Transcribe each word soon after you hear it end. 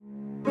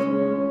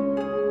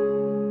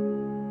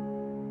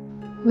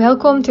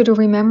Welcome to the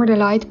Remember the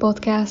Light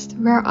podcast,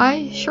 where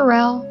I,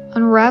 Sherelle,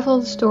 unravel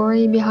the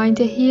story behind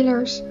the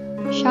healers,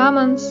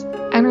 shamans,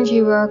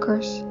 energy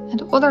workers,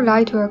 and other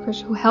light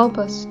workers who help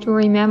us to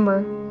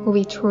remember who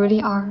we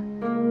truly are.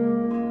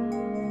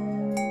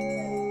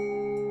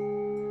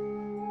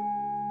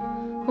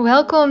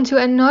 Welcome to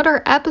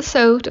another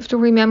episode of the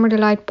Remember the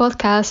Light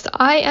podcast.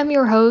 I am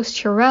your host,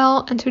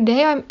 Sherelle, and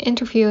today I'm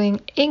interviewing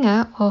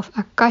Inge of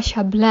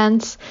Akasha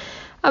Blends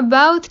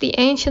about the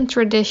ancient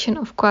tradition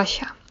of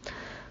Guasha.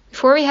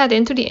 Before we head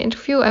into the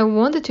interview, I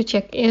wanted to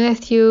check in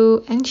with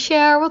you and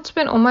share what's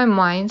been on my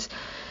mind,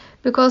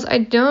 because I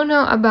don't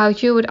know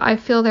about you, but I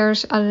feel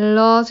there's a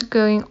lot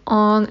going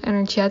on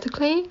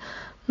energetically,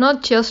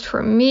 not just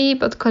for me,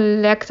 but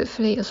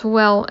collectively as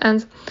well.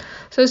 And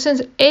so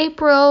since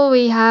April,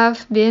 we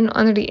have been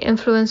under the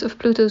influence of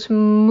Pluto's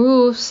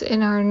moves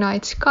in our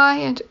night sky,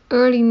 and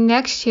early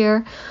next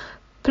year,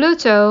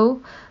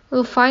 Pluto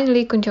will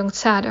finally conjunct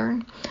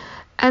Saturn.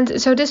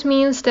 And so this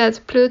means that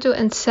Pluto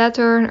and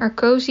Saturn are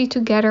cozy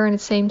together in the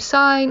same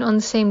sign on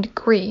the same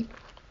degree.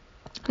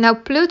 Now,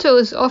 Pluto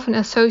is often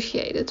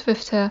associated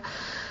with the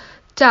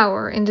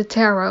tower in the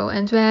tarot.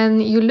 And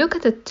when you look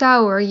at the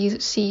tower, you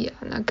see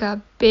like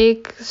a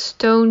big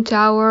stone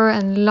tower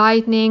and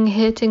lightning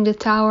hitting the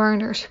tower.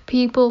 And there's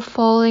people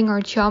falling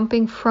or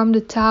jumping from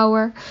the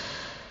tower.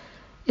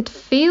 It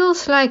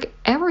feels like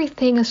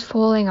everything is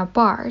falling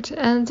apart.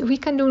 And we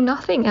can do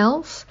nothing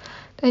else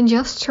and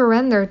just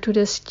surrender to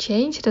this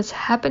change that's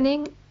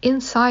happening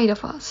inside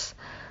of us.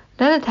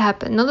 Let it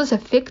happen, not as a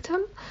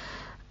victim,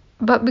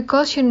 but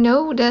because you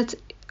know that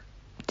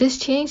this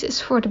change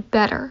is for the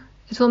better.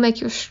 It will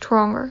make you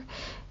stronger,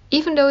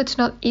 even though it's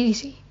not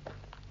easy.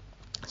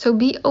 So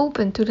be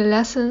open to the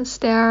lessons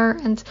there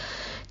and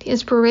the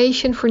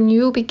inspiration for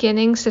new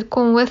beginnings that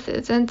come with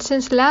it. And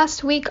since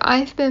last week,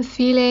 I've been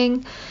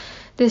feeling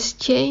this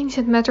change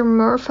and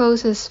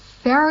metamorphosis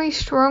very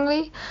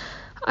strongly.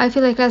 I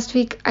feel like last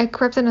week I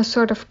crept in a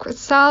sort of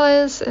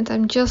chrysalis, and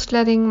I'm just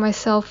letting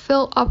myself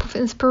fill up with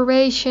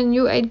inspiration,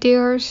 new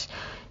ideas,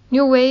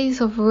 new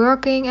ways of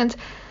working, and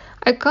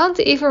I can't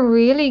even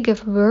really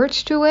give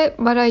words to it,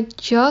 but I've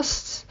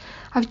just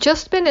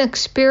been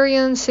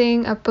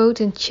experiencing a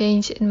potent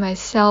change in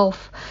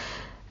myself,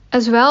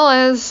 as well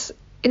as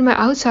in my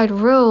outside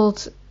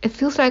world. It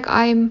feels like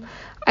I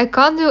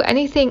can't do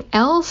anything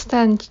else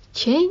than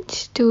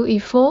change, to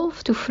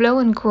evolve, to flow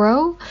and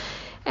grow.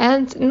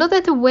 And not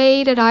that the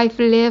way that I've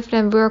lived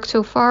and worked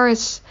so far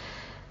is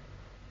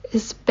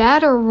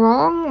bad or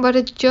wrong, but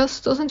it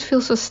just doesn't feel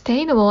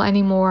sustainable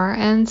anymore.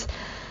 And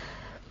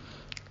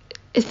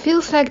it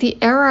feels like the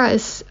era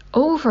is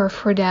over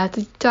for that.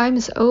 The time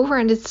is over,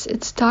 and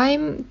it's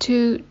time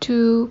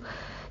that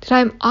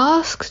I'm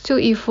asked to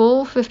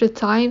evolve with the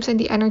times and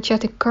the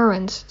energetic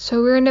currents.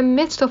 So we're in the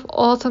midst of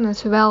autumn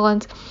as well,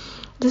 and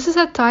this is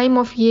a time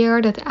of year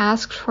that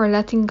asks for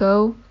letting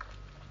go,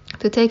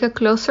 to take a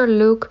closer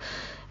look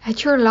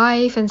at your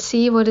life and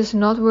see what is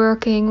not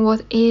working,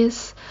 what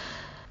is,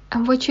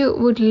 and what you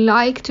would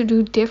like to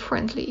do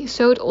differently.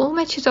 So it all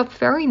matches up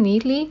very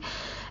neatly.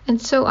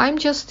 And so I'm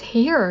just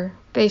here,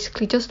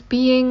 basically just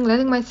being,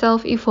 letting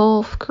myself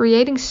evolve,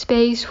 creating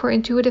space for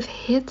intuitive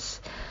hits,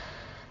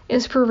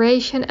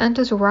 inspiration,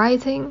 endless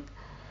writing,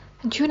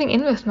 and tuning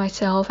in with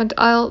myself. And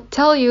I'll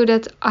tell you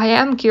that I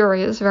am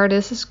curious where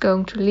this is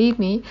going to lead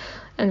me,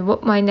 and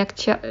what my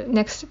next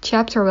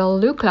chapter will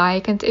look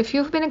like. And if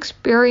you've been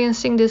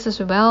experiencing this as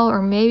well,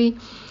 or maybe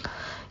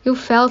you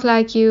felt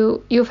like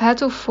you've had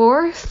to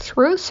force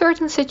through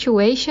certain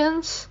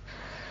situations,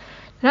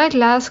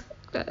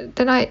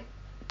 then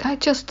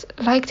I'd just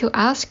like to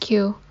ask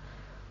you,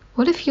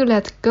 what if you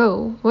let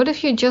go? What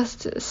if you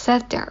just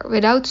sat there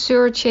without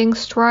searching,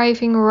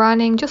 striving,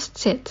 running? Just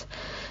sit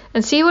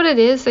and see what it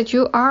is that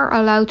you are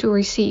allowed to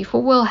receive.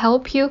 What will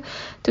help you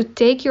to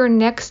take your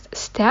next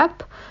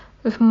step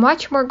with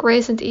much more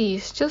grace and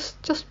ease.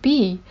 Just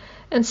be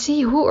and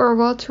see who or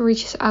what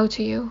reaches out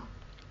to you.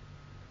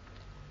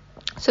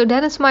 So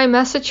that is my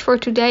message for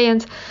today,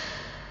 and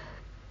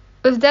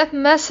with that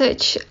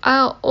message,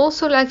 I'll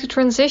also like to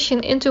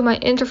transition into my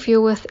interview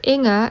with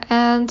Inge.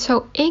 And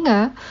so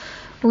Inge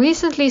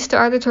recently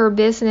started her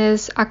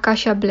business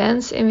Akasha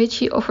Blends, in which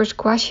she offers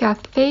Guasha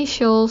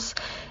facials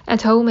and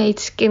homemade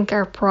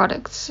skincare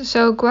products.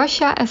 So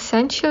Guasha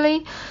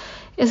essentially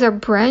is a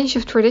branch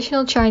of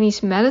traditional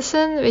Chinese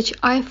medicine, which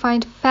I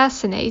find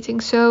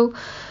fascinating. So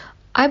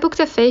I booked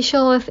a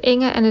facial with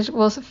Inge, and it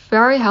was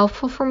very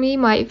helpful for me.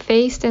 My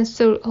face tends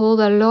to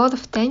hold a lot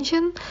of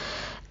tension,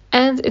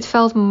 and it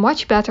felt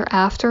much better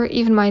after.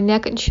 Even my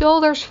neck and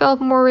shoulders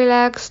felt more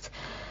relaxed.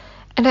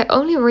 And I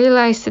only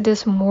realized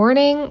this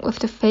morning, with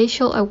the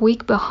facial a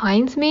week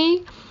behind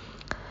me,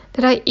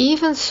 that I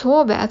even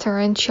saw better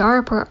and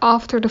sharper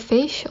after the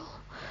facial.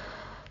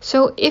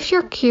 So if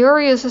you're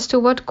curious as to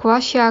what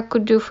Guasha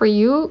could do for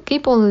you,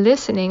 keep on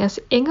listening, as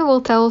Inge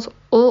will tell us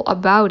all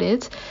about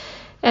it.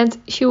 And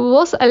she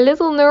was a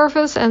little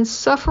nervous and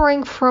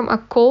suffering from a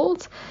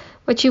cold,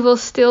 but she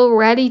was still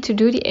ready to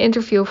do the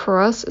interview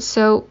for us.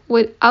 So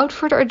without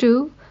further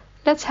ado,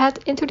 let's head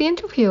into the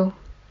interview.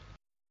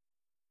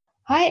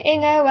 Hi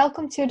Inge,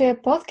 welcome to the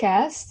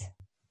podcast.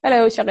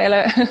 Hello,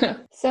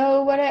 Sharelle.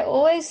 So what I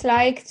always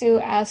like to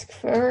ask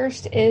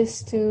first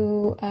is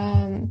to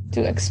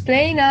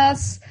explain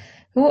us,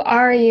 who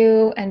are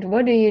you and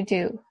what do you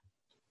do?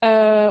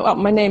 Well,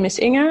 my name is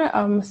Inge.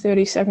 I'm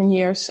 37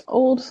 years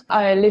old.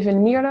 I live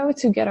in Mierlo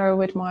together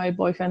with my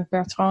boyfriend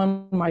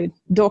Bertrand, my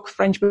dog,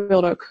 French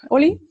Bulldog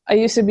Ollie. I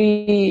used to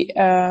be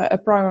a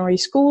primary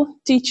school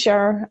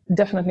teacher.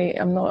 Definitely,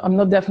 I'm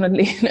not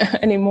definitely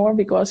anymore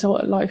because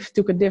life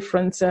took a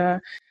different. So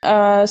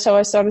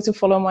I started to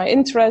follow my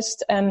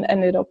interest and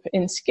ended up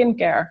in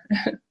skincare.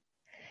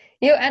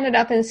 You ended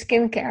up in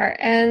skincare,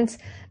 and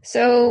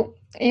so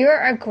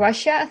you're a gua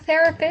sha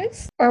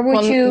therapist, or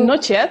would you?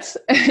 Not yet.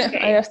 Okay.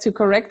 I have to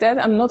correct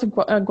that. I'm not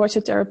a gua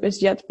sha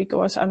therapist yet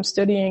because I'm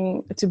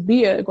studying to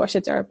be a gua sha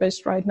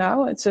therapist right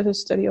now. It's a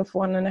study of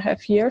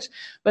 1.5 years,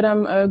 but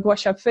I'm a gua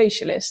sha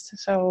facialist.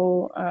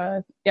 So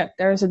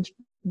there is a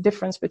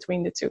difference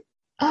between the two.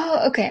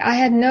 Oh, okay. I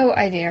had no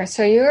idea.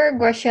 So you're a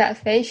gua sha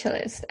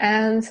facialist,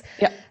 and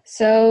yeah.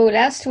 So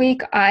last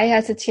week I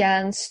had a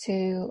chance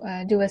to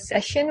do a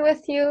session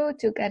with you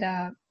to get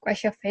a gua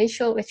sha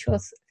facial, which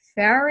was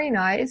very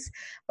nice.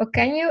 But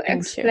can you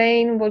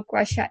explain what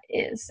gua sha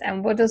is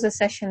and what does a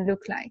session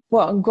look like?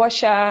 Well, gua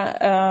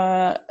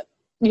sha,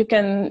 you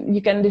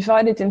can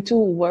divide it in two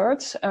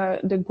words.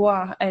 The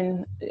gua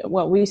and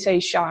we say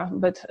sha,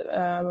 but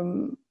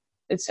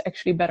it's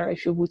actually better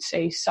if you would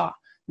say sa.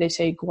 They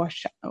say gua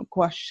sha.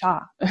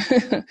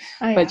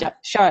 But yeah,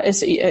 sha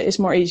is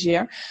more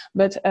easier.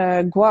 But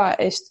gua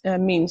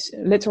means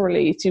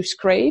literally to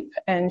scrape,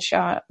 and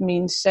sha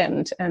means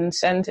scent. And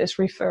scent is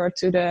referred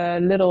to the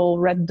little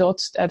red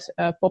dots that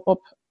pop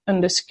up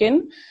on the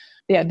skin.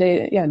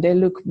 They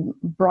look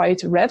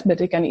bright red, but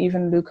they can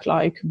even look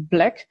like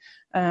black.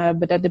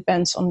 But that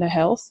depends on the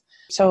health.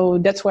 So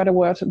that's where the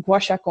word gua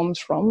sha comes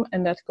from,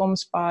 and that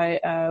comes by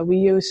we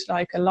use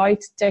like a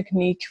light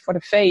technique for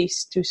the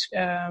face to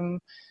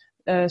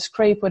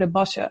scrape with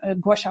a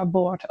gua sha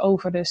board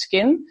over the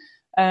skin,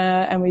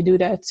 and we do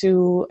that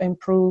to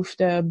improve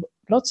the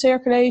blood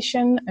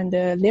circulation and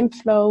the lymph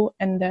flow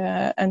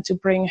and to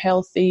bring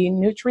healthy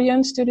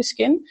nutrients to the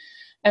skin,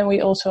 and we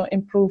also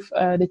improve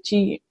the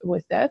qi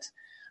with that.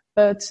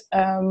 But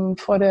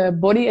for the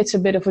body, it's a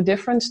bit of a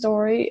different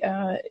story.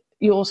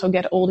 You also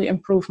get all the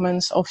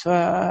improvements of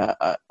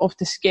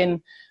the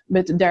skin,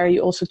 but there you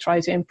also try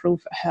to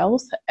improve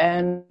health.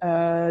 And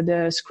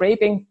the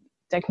scraping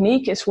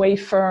technique is way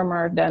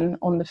firmer than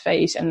on the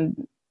face.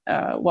 And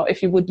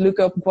if you would look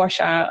up gua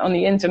sha on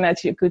the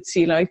internet, you could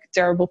see like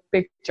terrible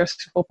pictures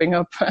popping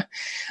up,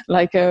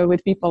 like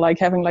with people like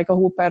having like a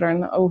whole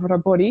pattern over their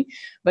body.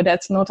 But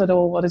that's not at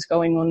all what is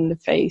going on in the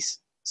face.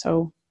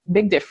 So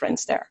big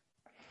difference there.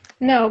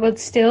 No, but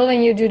still,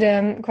 when you do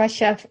the gua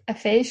sha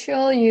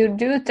facial, you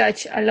do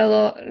touch a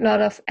lot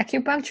of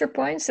acupuncture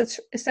points.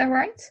 Is that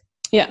right?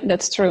 Yeah,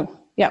 that's true.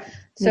 Yeah.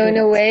 So in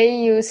a way,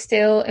 you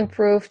still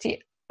improve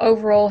the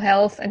overall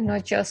health and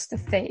not just the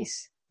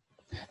face.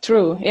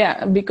 True.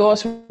 Yeah,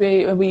 because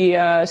we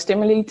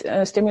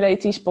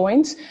stimulate these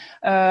points.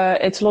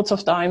 It's lots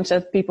of times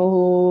that people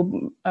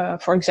who,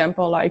 for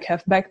example, like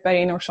have back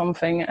pain or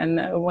something, and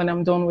when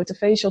I'm done with the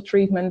facial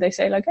treatment, they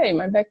say like, "Hey,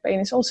 my back pain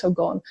is also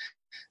gone."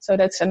 So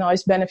that's a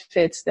nice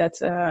benefit that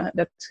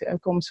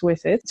comes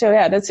with it. So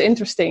yeah, that's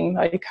interesting,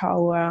 like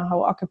how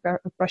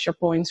acupressure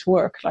points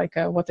work, like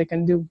what they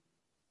can do.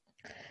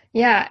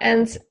 Yeah,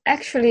 and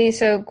actually,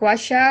 so gua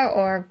sha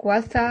or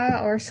gua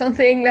tha or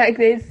something like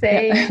they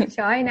say in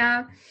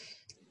China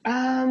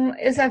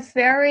is a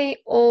very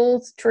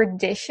old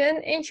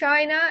tradition in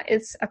China.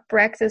 It's a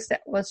practice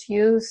that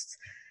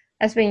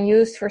has been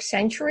used for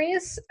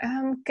centuries.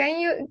 Can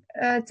you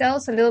tell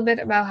us a little bit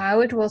about how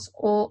it was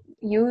all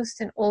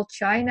used in old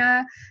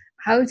China,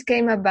 how it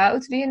came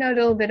about? Do you know a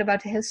little bit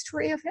about the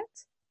history of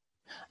it?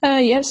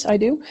 Yes, I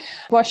do.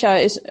 Gua sha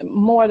is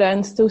more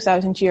than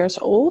 2,000 years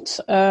old,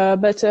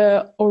 but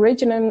the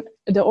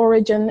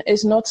origin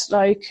is not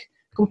like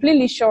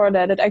completely sure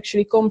that it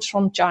actually comes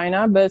from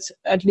China, but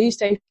at least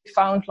they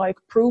found like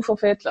proof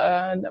of it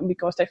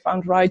because they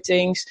found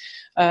writings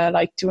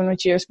like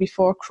 200 years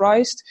before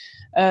Christ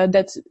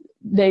that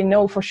they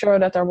know for sure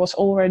that there was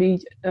already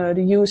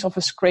the use of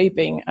a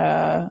scraping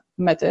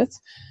method.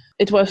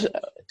 It was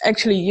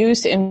actually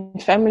used in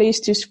families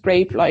to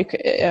scrape like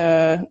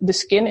the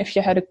skin if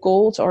you had a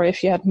cold or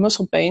if you had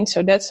muscle pain.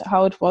 So that's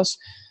how it was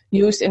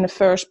used in the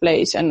first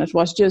place, and it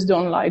was just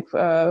done like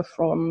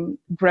from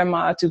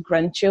grandma to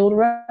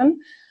grandchildren.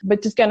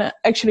 But it can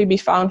actually be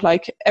found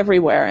like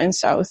everywhere in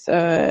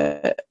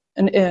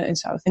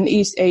in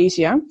East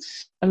Asia.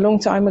 A long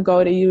time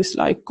ago, they used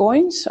like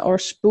coins or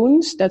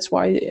spoons. That's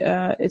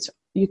why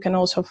you can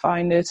also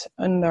find it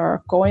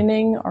under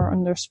coining or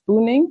under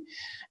spooning.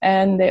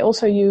 And they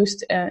also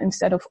used,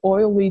 instead of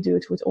oil, we do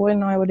it with oil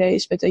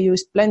nowadays, but they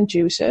used plant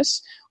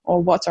juices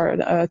or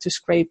water to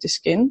scrape the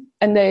skin.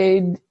 And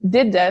they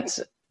did that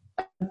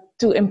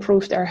to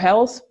improve their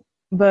health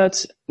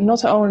but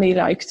not only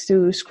like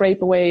to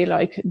scrape away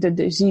like the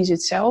disease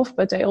itself,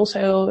 but they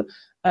also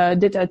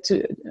did that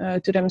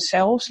to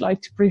themselves,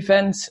 like to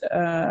prevent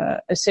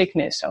a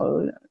sickness.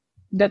 So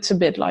that's a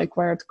bit like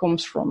where it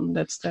comes from.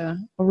 That's the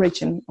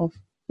origin of.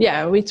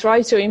 Yeah, we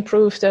try to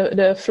improve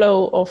the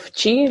flow of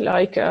qi,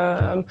 like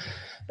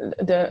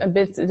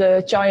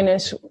the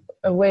Chinese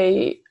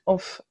way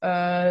of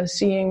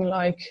seeing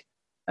like.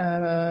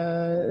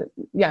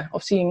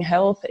 Of seeing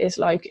health is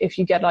like if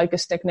you get like a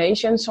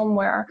stagnation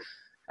somewhere,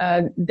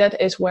 that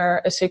is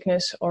where a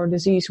sickness or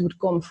disease would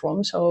come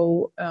from.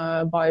 So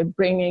by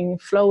bringing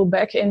flow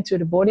back into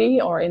the body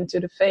or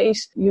into the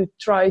face, you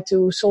try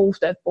to solve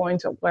that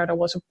point of where there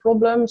was a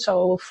problem,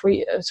 so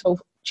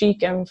qi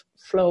can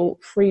flow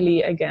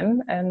freely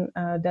again, and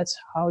that's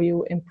how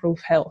you improve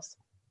health.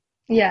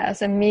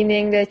 Yes, and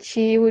meaning that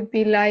qi would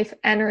be life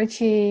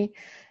energy,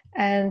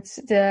 and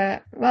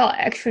the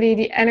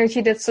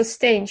energy that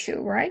sustains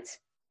you, right?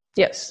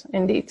 Yes,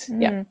 indeed.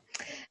 Yeah.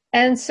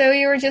 And so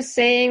you were just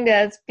saying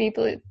that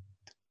people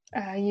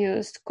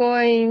used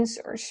coins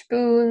or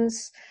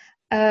spoons,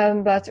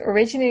 but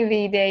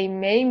originally they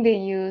mainly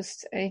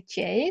used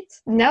jade.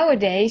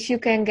 Nowadays you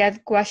can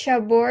get gua sha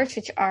boards,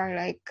 which are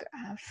like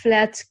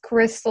flat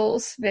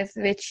crystals with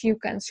which you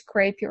can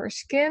scrape your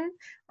skin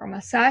or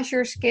massage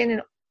your skin,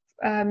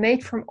 and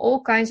made from all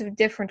kinds of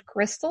different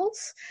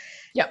crystals.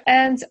 Yeah.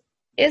 And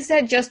is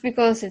that just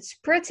because it's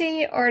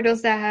pretty, or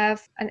does that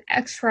have an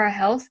extra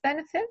health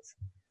benefit?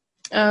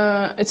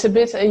 It's a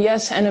bit a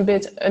yes and a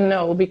bit a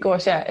no,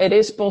 because it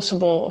is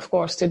possible, of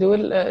course, to do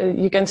it.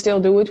 You can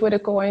still do it with a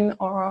coin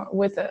or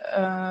with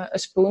a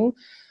spoon,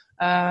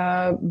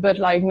 but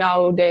like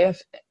now they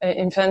have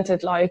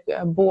invented like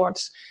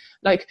boards.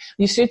 Like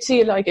you should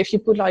see, like if you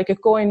put like a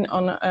coin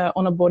on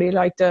a body,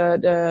 like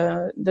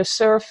the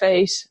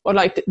surface or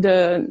like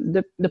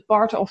the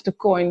part of the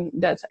coin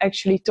that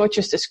actually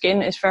touches the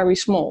skin is very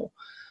small.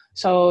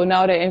 So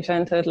now they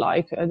invented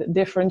like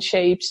different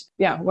shapes,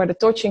 where the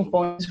touching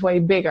point is way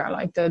bigger.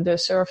 Like the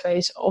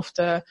surface of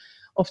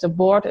the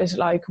board is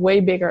like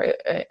way bigger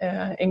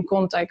in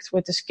contact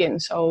with the skin.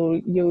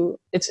 So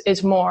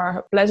it's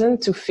more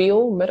pleasant to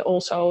feel, but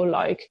also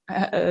like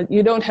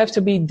you don't have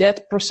to be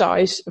that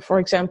precise, for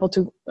example,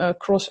 to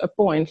cross a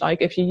point.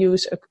 Like if you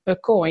use a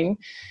coin,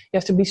 you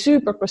have to be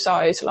super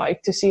precise,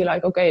 like to see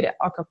like, okay, the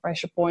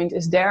acupressure point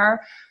is there.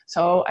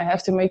 So I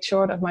have to make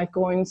sure that my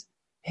coins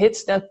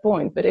hits that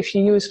point. But if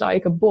you use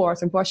like a gua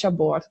sha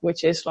board,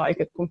 which is like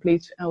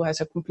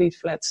has a complete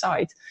flat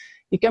side,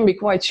 you can be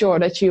quite sure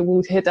that you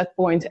would hit that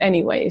point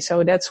anyway.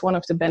 So that's one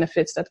of the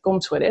benefits that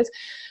comes with it.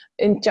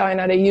 In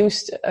China, they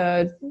used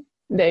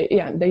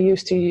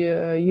to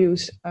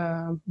use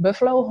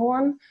buffalo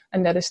horn,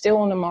 and that is still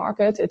on the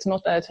market. It's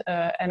not that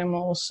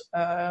animals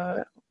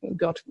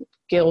got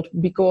killed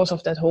because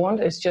of that horn.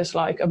 It's just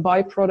like a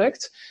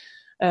byproduct.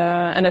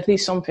 And at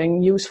least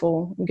something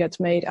useful gets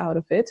made out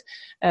of it.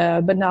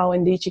 But now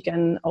indeed you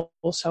can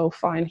also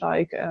find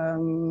like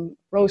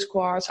rose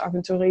quartz,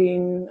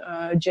 aventurine,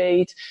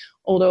 jade,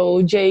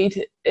 although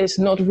jade is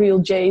not real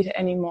jade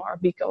anymore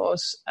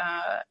because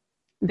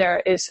there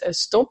is a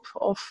stop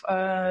of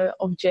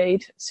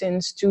jade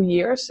since 2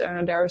 years.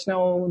 There is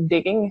no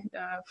digging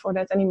for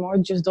that anymore.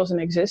 It just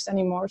doesn't exist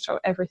anymore. So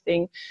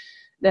everything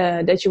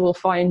that you will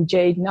find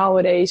jade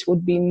nowadays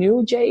would be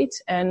new jade,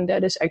 and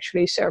that is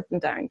actually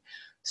serpentine.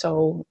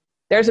 So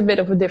there's a bit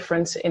of a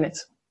difference in it.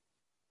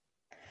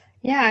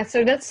 Yeah,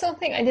 so that's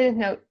something I didn't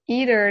know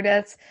either,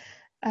 that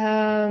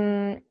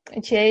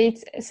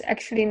jade is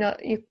actually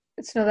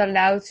it's not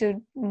allowed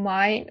to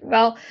mine.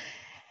 Well,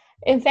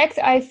 in fact,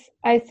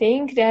 I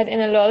think that in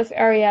a lot of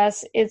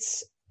areas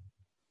it's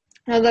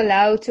not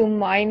allowed to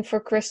mine for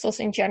crystals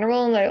in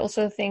general, and I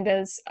also think that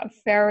it's a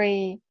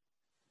very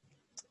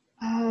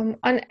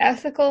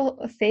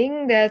unethical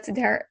thing that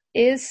there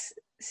is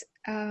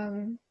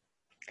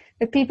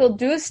that people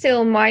do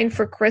still mine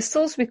for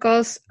crystals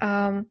because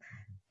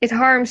it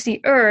harms the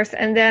earth.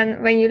 And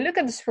then when you look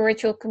at the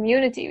spiritual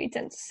community, we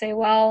tend to say,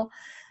 well,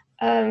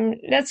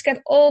 let's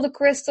get all the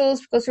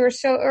crystals because we're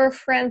so earth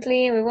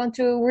friendly and we want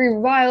to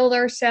rewild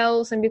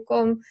ourselves and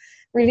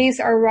release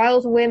our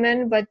wild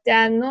women, but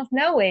then not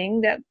knowing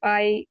that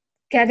by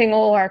getting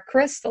all our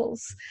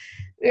crystals,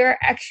 we're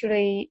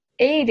actually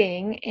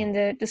aiding in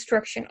the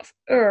destruction of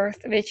earth,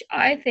 which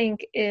I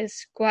think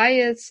is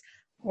quite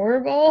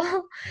horrible.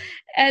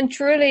 And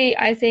truly,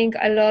 I think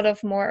a lot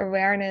of more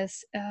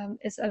awareness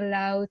is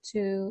allowed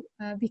to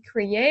be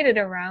created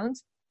around.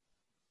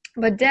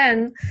 But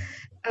then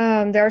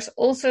there are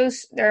also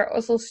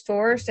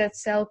stores that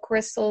sell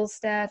crystals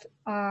that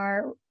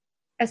are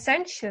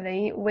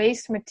essentially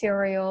waste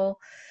material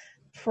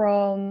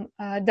from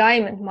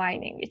diamond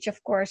mining, which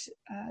of course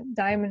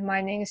diamond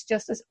mining is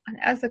just as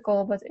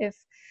unethical. But if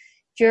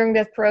during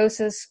that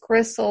process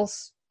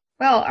crystals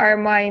are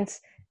mined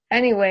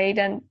anyway,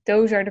 then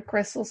those are the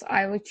crystals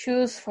I would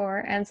choose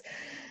for.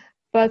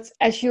 But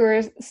as you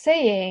were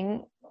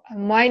saying,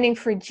 mining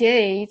for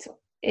jade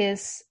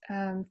is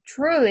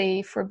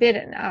truly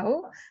forbidden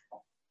now.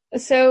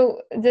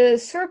 So the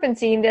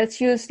serpentine that's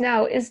used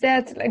now, is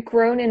that like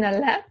grown in a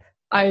lab?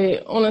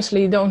 I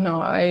honestly don't know.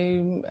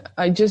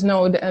 I just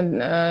know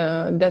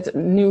that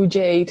new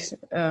jade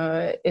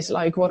is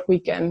like what we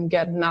can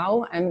get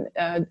now, and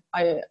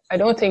I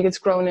don't think it's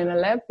grown in a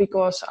lab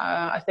because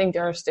I think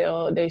they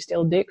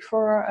still dig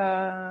for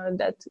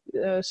that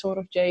sort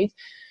of jade.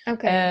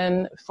 Okay.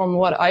 And from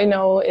what I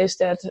know is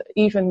that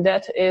even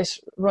that is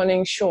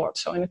running short.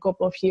 So in a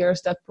couple of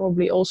years, that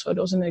probably also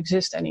doesn't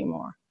exist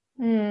anymore.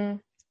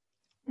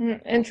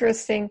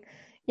 Interesting.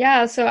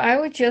 Yeah, so I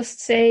would just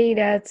say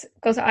that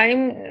because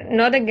I'm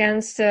not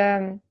against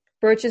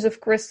purchase of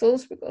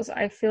crystals, because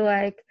I feel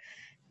like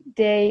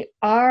they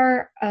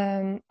are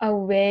a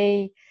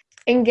way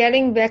in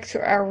getting back to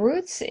our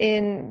roots,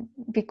 in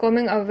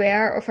becoming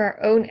aware of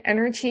our own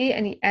energy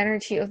and the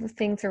energy of the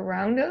things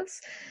around us.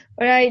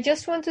 But I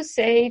just want to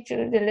say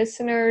to the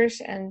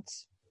listeners and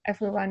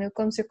everyone who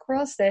comes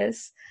across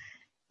this,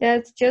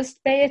 that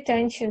just pay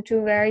attention to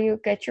where you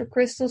get your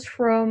crystals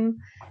from,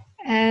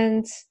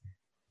 and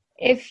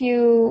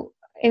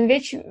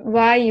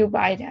why you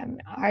buy them.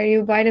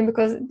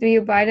 Do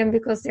you buy them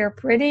because they're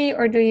pretty,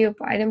 or do you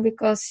buy them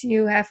because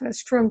you have a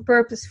strong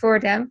purpose for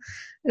them,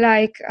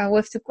 like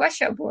with the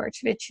Guasha boards,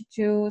 which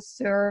do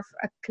serve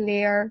a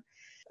clear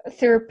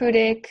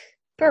therapeutic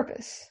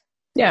purpose?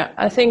 Yeah,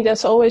 I think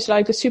that's always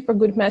like a super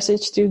good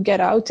message to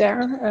get out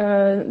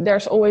there.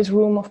 There's always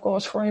room, of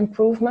course, for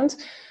improvement.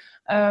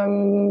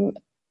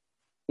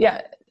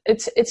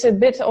 It's a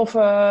bit of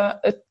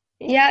a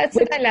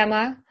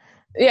dilemma.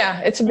 Yeah,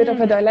 it's a bit of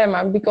a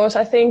dilemma because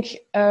I think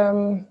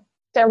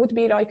there would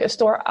be like a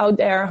store out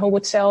there who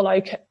would sell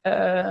like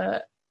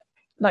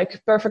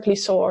perfectly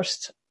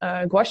sourced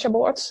guasha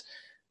boards.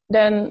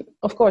 Then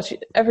of course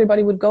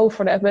everybody would go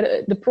for that.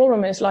 But the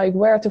problem is like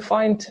where to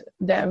find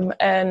them,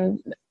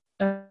 and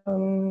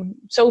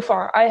so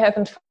far I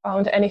haven't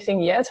found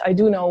anything yet. I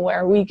do know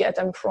where we get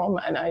them from,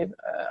 and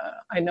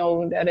I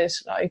know that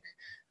is like.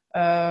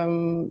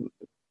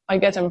 I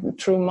get them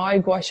through my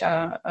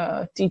guasha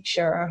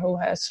teacher, who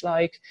has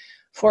like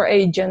 4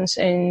 agents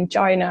in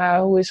China,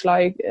 who is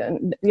like,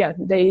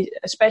 they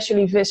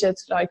especially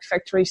visit like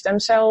factories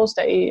themselves.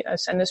 They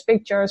send us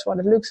pictures, what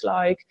it looks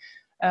like.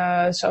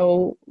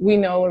 So we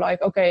know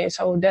like, okay,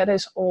 so that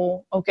is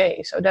all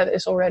okay. So that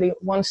is already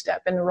one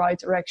step in the right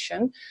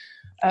direction.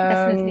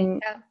 Definitely,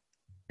 yeah.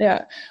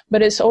 Yeah,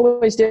 but it's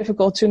always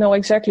difficult to know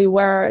exactly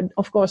where,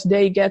 of course,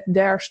 they get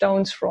their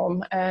stones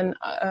from. And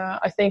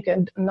I think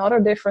another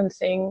different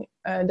thing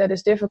that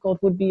is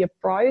difficult would be a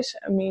price.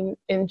 I mean,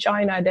 in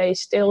China, they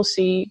still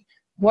see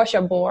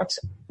guasha boards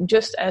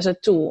just as a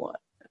tool,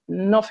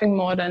 nothing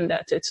more than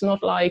that. It's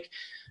not like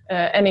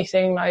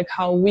anything like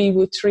how we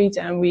would treat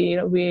them. We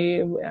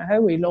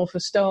love a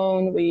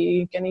stone.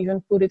 We can even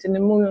put it in the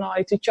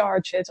moonlight to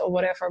charge it or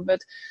whatever.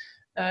 But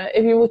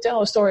if you would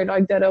tell a story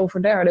like that over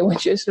there, they would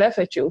just laugh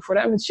at you. For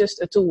them, it's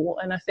just a tool.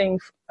 And I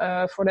think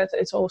for that,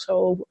 it's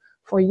also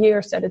for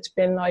years that it's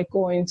been like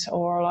coins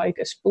or like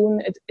a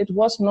spoon. It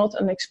was not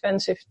an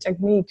expensive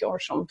technique or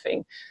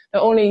something. The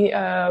only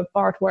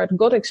part where it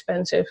got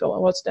expensive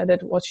was that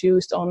it was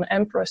used on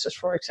empresses,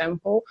 for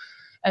example.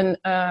 And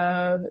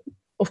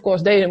of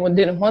course, they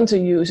didn't want to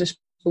use a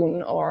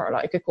spoon or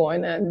like a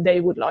coin, and they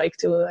would like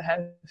to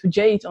have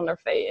jade on their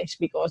face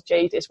because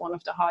jade is one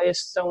of the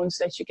highest stones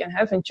that you can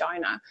have in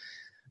China.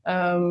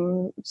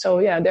 So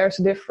yeah, there's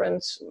a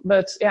difference,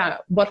 but yeah,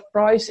 what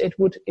price it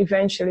would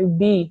eventually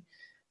be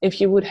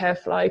if you would have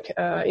like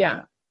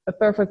a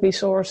perfectly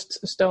sourced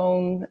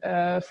stone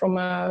from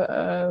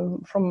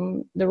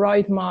the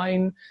right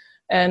mine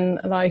and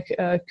like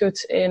cut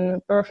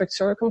in perfect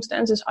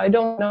circumstances. I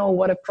don't know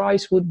what a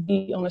price would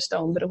be on a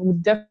stone, but I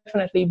would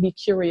definitely be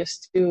curious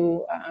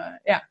to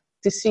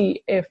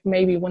see if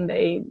maybe one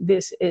day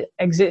this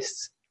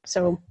exists.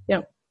 So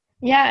yeah.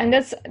 Yeah, and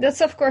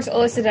that's of course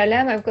always a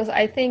dilemma, because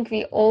I think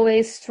we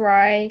always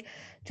try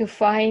to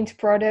find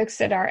products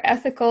that are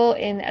ethical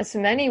in as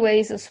many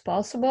ways as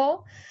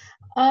possible.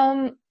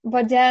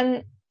 But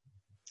then,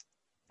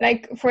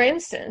 like, for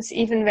instance,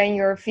 even when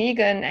you're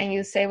vegan and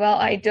you say, well,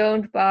 I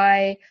don't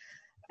buy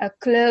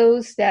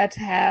clothes that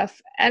have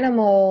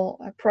animal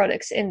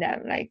products in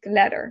them, like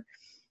leather.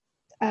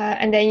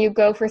 And then you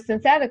go for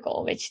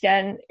synthetical, which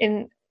then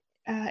in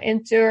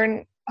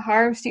turn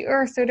harms the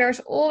earth. So there's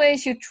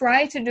always, you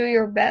try to do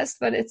your best,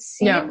 but it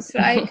seems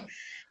like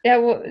that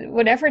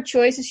whatever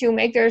choices you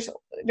make, there's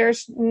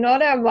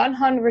not a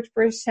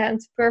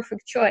 100%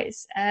 perfect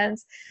choice. And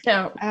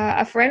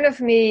a friend of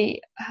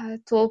me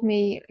told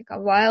me like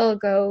a while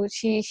ago,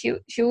 she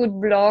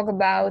would blog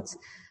about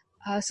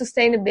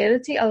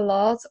sustainability a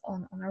lot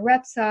on her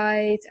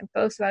website and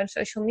post about it on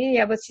social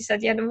media. But she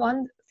said, the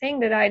one thing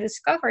that I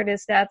discovered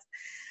is that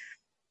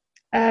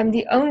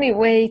the only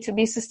way to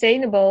be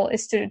sustainable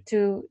is to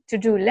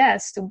do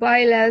less, to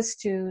buy less,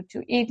 to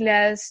eat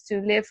less, to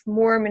live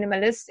more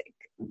minimalistic,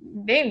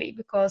 mainly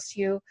because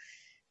you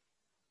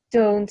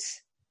don't,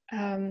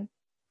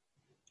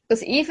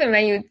 because even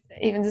when you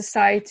even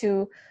decide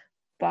to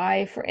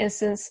buy, for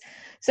instance.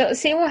 So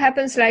see what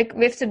happens like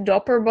with the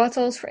Dopper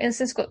bottles, for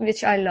instance,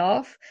 which I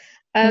love.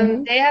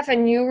 They have a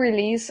new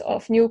release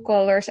of new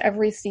colors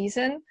every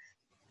season.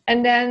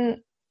 And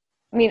then,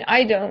 I mean,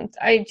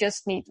 I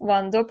just need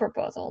one Dopper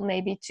bottle,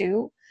 maybe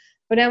two.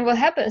 But then what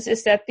happens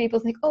is that people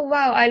think, oh,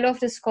 wow, I love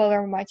this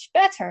color much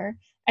better.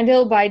 And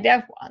they'll buy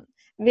that one,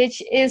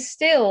 which is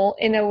still,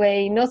 in a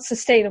way, not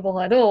sustainable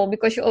at all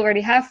because you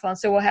already have one.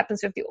 So what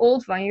happens with the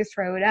old one? You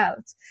throw it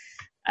out.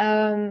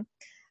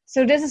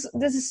 So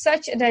this is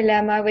such a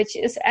dilemma, which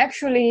is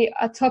actually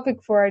a topic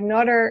for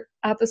another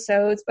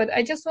episode. But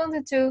I just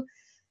wanted to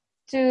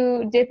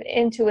dip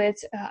into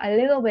it a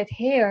little bit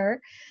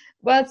here.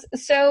 But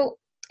so,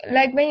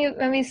 like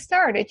when we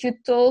started, you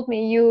told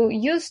me you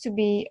used to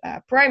be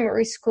a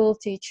primary school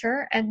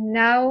teacher, and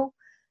now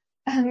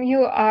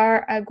you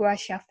are a gua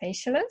sha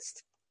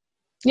facialist.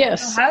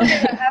 Yes. So how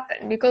did that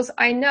happen? Because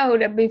I know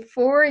that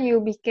before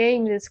you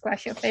became this gua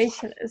sha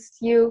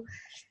facialist, you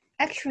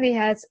actually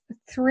had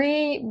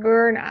 3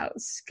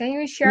 burnouts. Can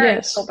you share a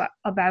little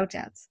about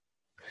that?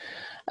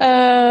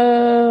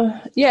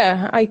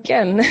 Yeah, I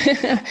can.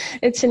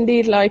 It's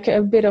indeed like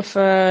a bit of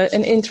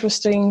an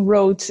interesting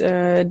road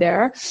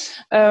there.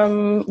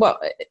 Well,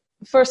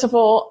 first of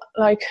all,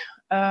 like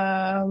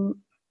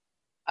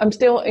I'm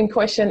still in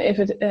question if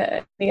it,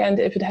 in the end,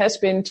 if it has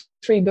been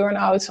 3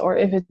 burnouts or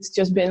if it's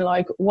just been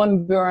like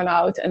 1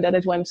 burnout and that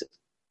it went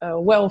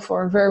well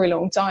for a very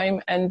long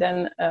time. And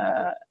then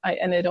I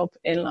ended up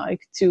in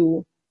like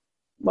 2,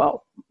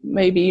 well,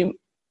 maybe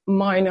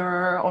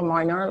minor,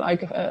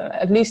 like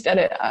at least that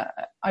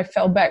I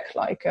fell back,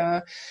 like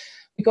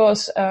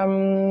because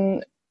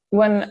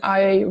when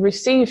I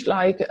received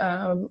like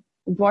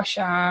gua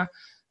sha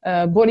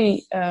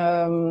body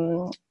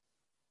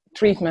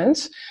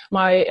treatments,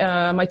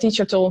 my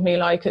teacher told me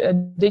like,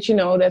 did you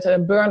know that a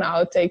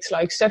burnout takes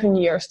like 7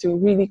 years to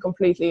really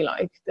completely,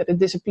 like, that it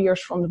disappears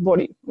from the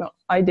body? No,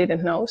 I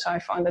didn't know, so I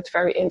found that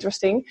very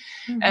interesting.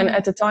 And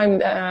at the time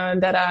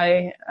that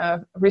I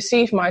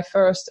received my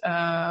first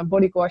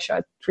body gua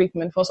sha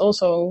treatment was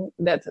also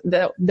that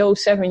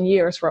those 7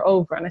 years were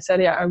over. And I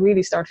said, yeah, I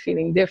really start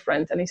feeling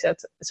different. And he said,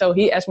 so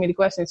he asked me the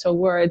question, so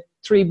were it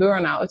 3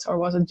 burnouts or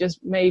was it just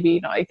maybe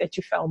like that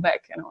you fell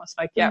back? And I was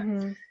like, yeah.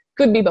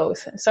 Could be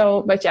both.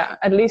 So, but yeah,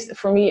 at least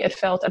for me, it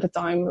felt at the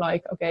time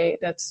like, okay,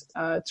 that's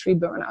 3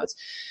 burnouts.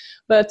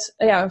 But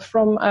yeah,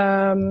 from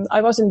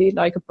I was indeed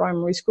like a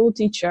primary school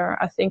teacher.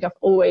 I think I've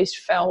always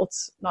felt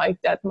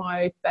like that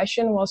my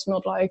passion was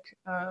not like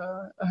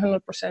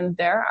 100%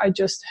 there. I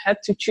just had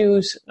to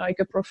choose like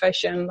a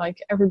profession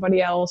like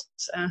everybody else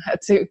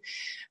had to.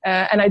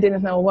 And I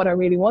didn't know what I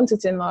really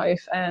wanted in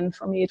life. And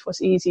for me, it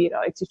was easy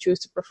like to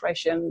choose the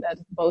profession that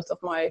both of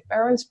my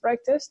parents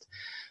practiced.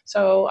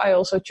 So I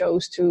also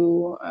chose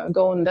to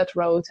go on that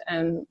road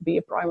and be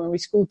a primary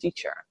school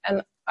teacher.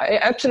 And I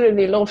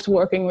absolutely loved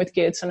working with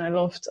kids and I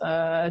loved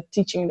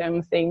teaching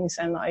them things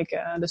and like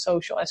the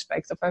social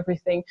aspect of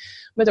everything.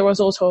 But there was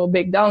also a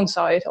big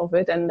downside of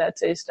it, and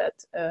that is that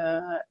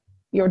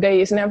your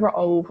day is never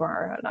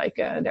over. Like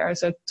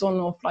there's a ton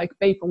of like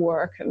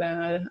paperwork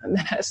that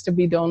has to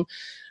be done.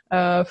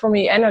 For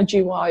me,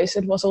 energy-wise,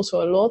 it was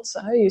also a lot.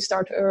 You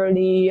start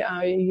early,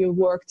 you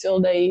work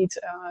till late.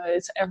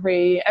 It's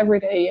every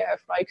day you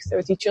have like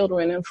 30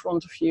 children in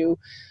front of you.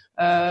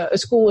 A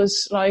school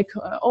is like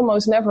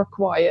almost never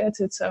quiet.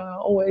 It's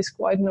always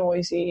quite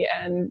noisy,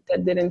 and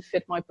that didn't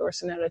fit my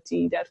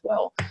personality that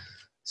well.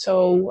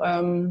 So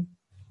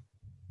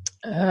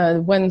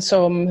when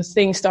some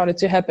things started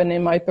to happen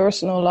in my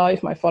personal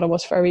life, my father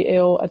was very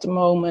ill at the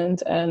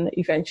moment, and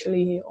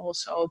eventually he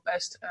also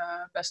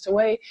passed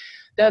away.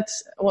 That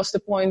was the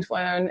point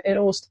when it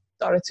all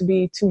started to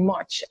be too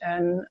much,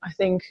 and I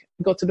think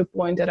it got to the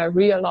point that I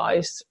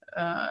realized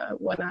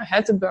when I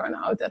had the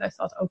burnout that I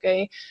thought,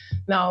 okay,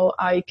 now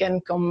I can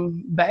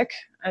come back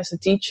as a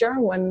teacher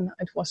when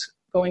it was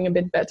going a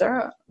bit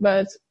better,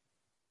 but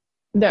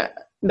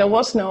there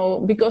was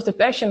no, because the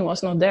passion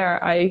was not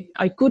there,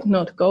 I could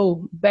not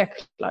go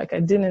back. Like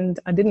I didn't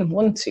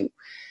want to.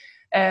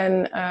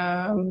 And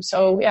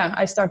so yeah,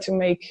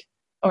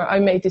 I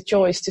made the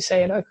choice to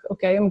say like,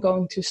 okay, I'm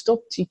going to stop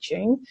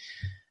teaching.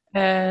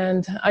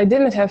 And I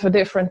didn't have a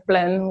different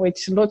plan,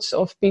 which lots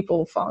of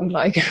people found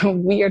like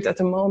weird at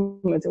the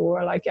moment, who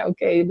were like, yeah,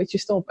 okay, but you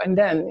stop. And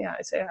then, yeah,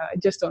 I say, I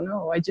just don't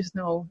know.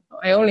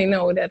 I only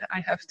know that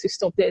I have to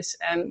stop this,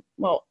 and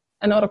well,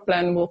 another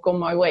plan will come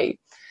my way.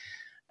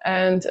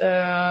 And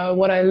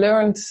what I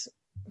learned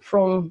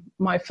from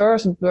my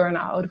first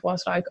burnout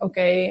was like,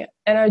 okay,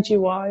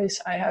 energy-wise,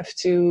 I have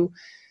to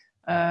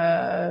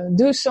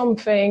do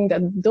something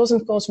that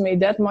doesn't cost me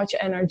that much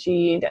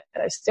energy, that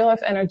I still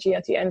have energy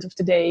at the end of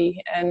the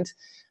day. And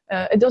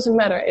it doesn't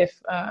matter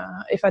if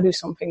I do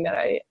something that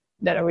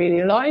I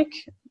really like,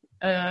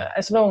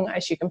 as long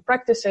as you can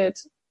practice it,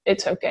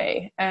 it's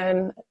okay.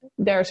 And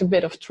there's a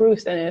bit of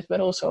truth in it, but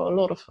also a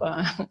lot of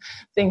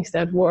things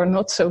that were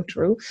not so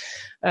true.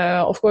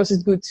 Of course,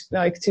 it's good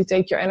like to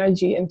take your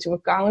energy into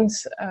account.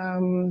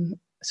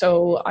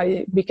 So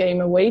I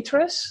became a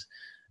waitress.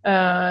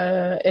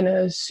 in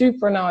a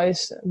super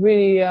nice,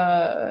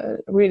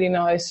 really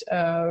nice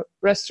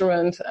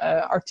restaurant.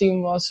 Our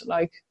team was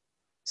like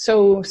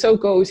so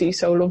cozy,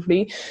 so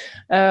lovely.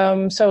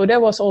 So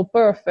that was all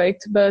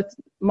perfect, but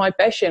my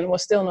passion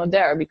was still not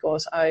there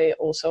because I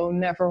also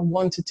never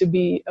wanted to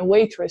be a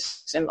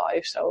waitress in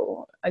life.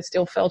 So I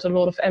still felt a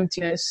lot of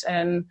emptiness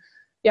and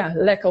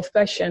lack of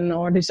passion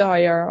or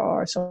desire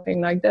or something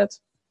like that.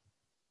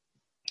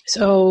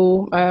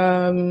 So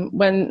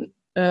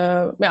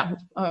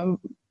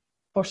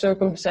for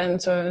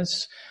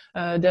circumstances,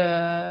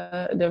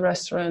 the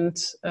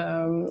restaurant,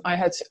 I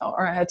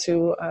had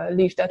to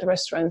leave that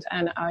restaurant,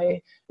 and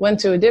I went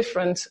to a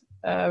different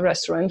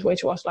restaurant,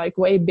 which was like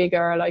way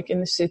bigger, like in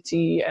the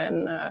city,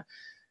 and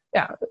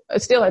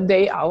it still had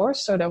day hours,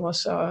 so that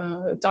was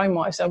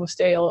time-wise, that was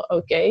still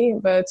okay,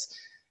 but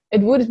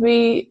it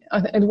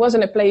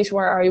wasn't a place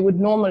where I would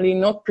normally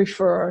not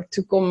prefer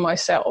to come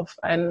myself,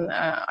 and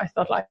I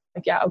thought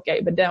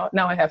but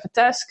now I have a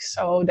task,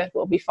 so that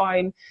will be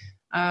fine.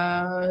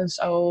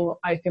 So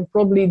I can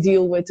probably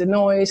deal with the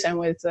noise and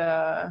with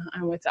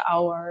the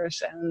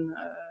hours and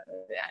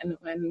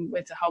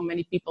with how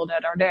many people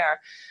that are there.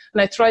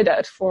 And I tried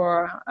that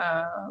for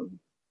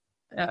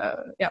a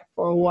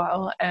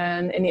while,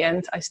 and in the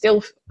end, I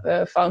still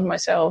found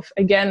myself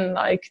again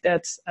like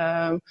that.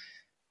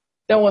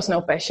 There was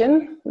no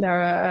passion.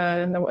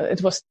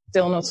 It was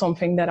still not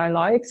something that I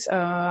liked.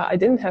 I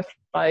didn't have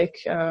at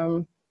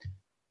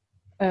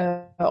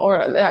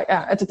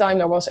the time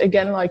there was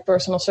again like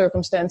personal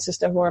circumstances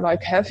that were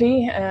like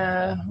heavy,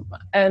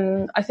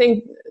 and I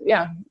think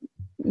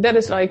that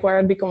is like where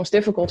it becomes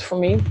difficult for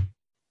me.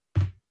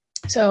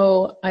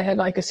 So I had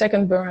like a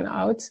second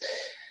burnout,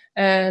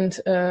 and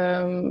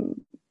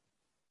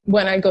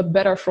when I got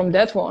better from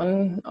that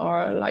one,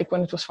 or like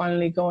when it was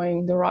finally going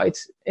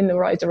in the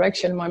right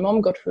direction, my mom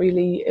got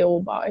really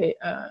ill by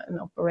an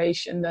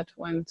operation that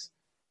went,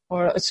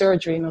 or a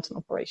surgery, not an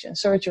operation,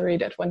 surgery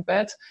that went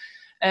bad.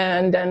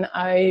 And then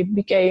I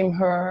became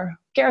her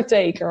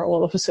caretaker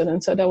all of a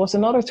sudden. So there was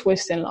another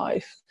twist in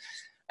life.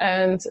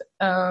 And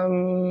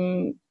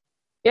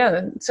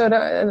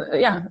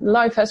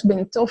life has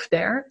been tough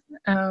there.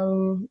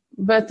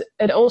 But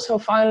it also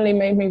finally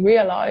made me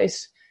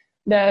realize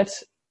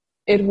that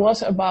it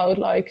was about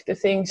like the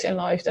things in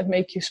life that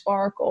make you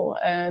sparkle.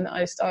 And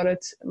I started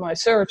my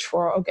search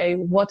for, okay,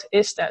 what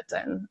is that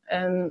then?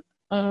 And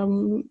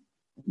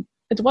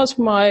it was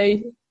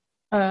my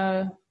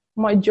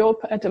job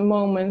at the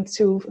moment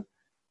to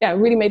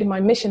really made it my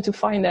mission to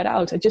find that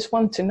out. I just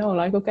want to know,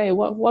 like, okay,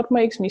 what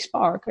makes me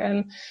spark?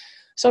 And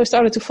so I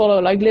started to follow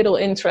like little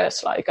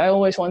interests. Like I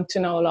always want to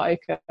know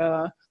like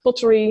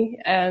pottery,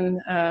 and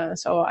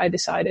so I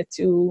decided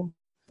to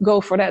go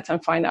for that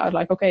and find out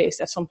like, okay, is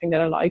that something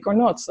that I like or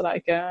not? So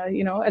like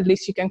at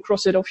least you can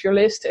cross it off your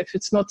list if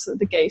it's not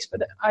the case.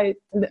 But I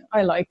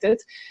liked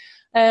it,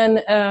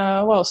 and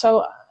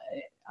so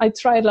I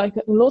tried like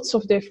lots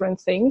of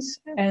different things,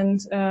 and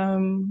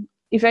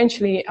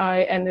eventually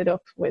I ended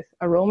up with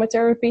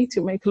aromatherapy,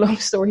 to make a long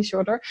story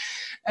shorter.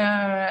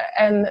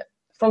 And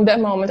from that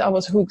moment I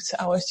was hooked.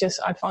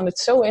 I found it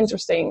so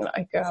interesting,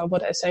 like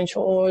what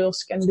essential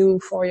oils can do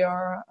for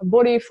your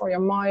body, for your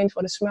mind,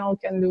 what a smell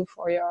can do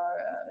for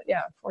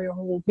your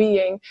whole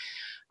being.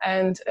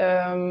 And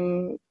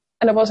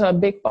it was a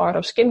big part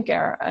of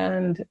skincare,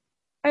 and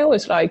I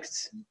always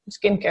liked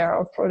skincare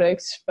or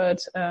products,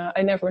 but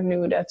I never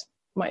knew that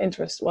my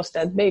interest was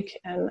that big.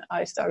 And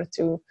I started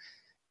to,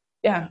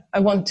 I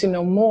want to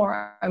know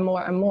more and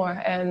more and more.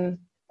 And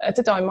at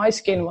the time, my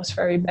skin was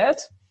very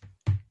bad.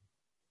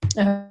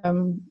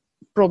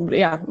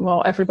 Probably,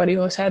 everybody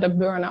who has had a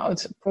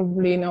burnout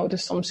probably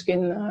noticed some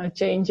skin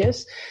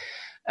changes.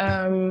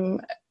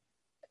 And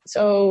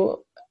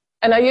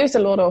I used a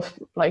lot of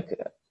like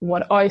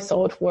what I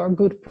thought were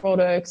good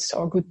products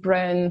or good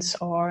brands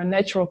or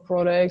natural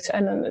products,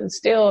 and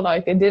still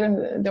like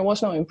there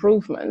was no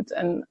improvement.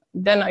 And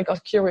then I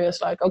got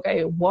curious, like,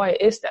 okay, why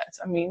is that?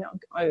 I mean,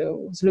 I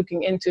was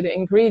looking into the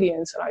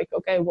ingredients, like,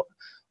 okay,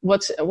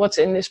 what's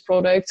in this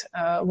product?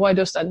 Why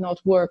does that not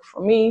work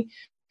for me?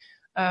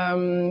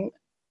 And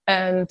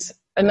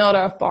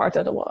another part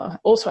that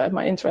also had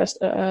my interest,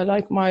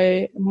 like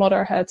my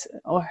mother has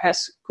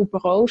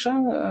couperose.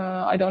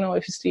 I don't know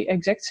if it's the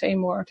exact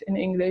same word in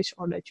English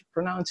or that you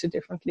pronounce it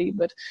differently,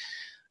 but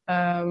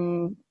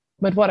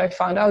what I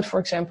found out, for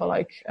example,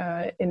 like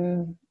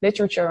in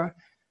literature,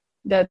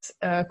 that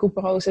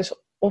couperose is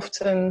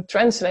often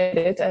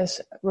translated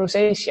as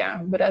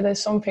rosacea, but that is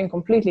something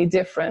completely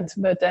different.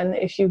 But then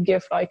if you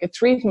give like a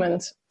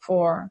treatment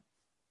for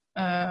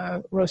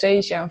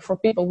rosacea for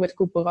people with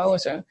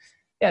couperose,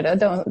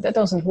 that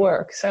doesn't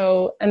work.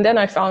 So, and then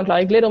I found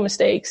like little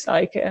mistakes,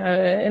 like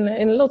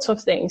in lots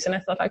of things, and I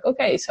thought like,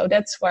 okay, so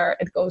that's where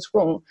it goes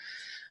wrong.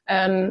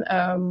 And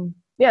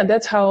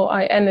that's how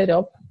I ended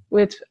up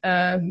with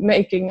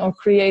making or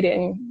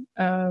creating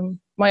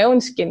my own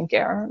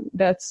skincare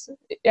that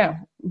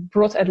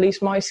brought at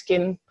least my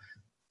skin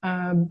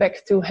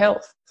back to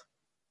health.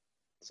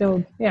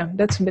 So yeah,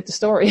 that's a bit the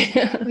story.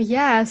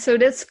 Yeah, so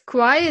that's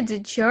quite a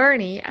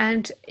journey.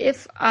 And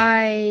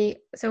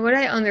so what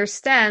I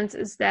understand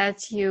is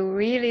that you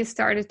really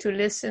started to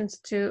listen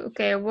to,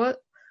 okay, what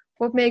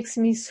makes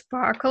me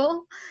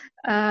sparkle?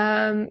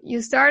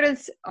 You started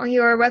on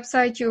your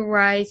website, you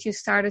write, you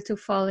started to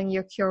following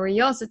your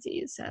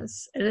curiosities,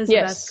 as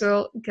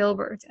Elizabeth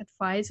Gilbert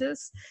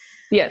advises.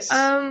 Yes.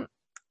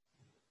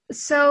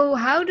 So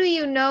how do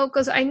you know?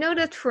 Because I know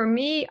that for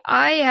me,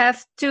 I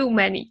have too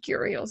many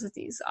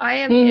curiosities. I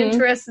am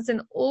interested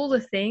in all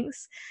the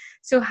things.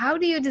 So how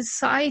do you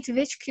decide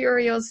which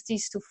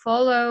curiosities to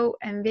follow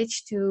and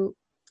which to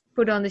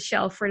put on the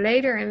shelf for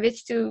later and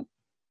which to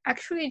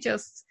actually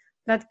just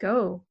let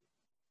go?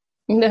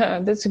 No,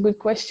 that's a good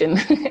question.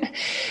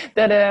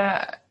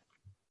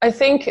 I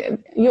think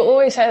you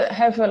always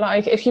have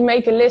like, if you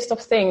make a list of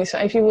things,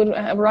 if you would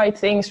write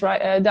things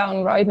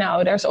down right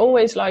now, there's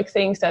always like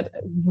things that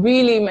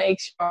really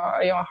makes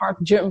your heart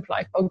jump,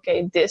 like,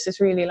 okay, this is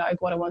really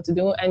like what I want to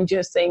do, and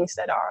just things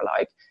that are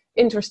like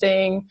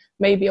interesting,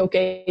 maybe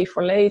okay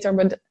for later.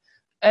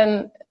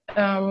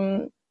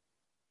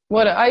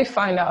 What I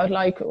find out,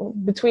 like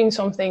between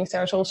some things,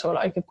 there's also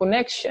like a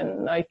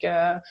connection. Like,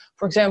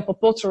 for example,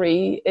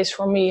 pottery is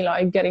for me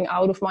like getting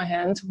out of my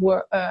head,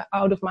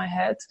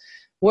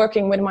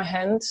 working with my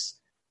hands.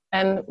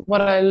 And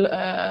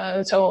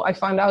so I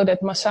found out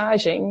that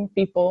massaging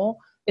people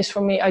is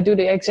for me, I do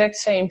the exact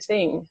same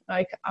thing.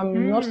 Like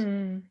I'm not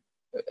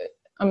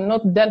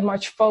that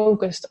much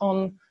focused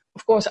on,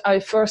 of course,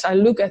 I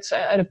look at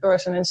a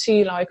person and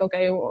see like,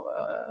 okay,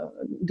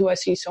 do I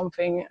see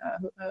something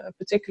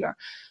particular?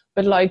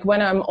 But like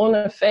when I'm on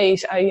a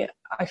face, I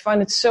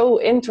find it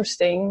so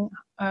interesting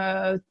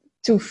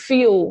to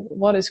feel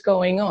what is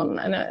going on.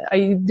 And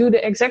I do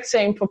the exact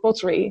same for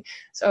pottery.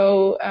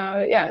 So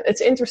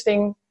it's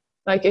interesting.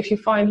 Like if you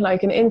find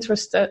like an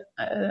interest that,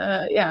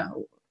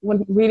 what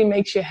really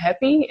makes you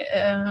happy,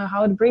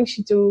 how it brings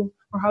you to,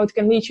 or how it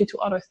can lead you to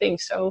other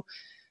things. So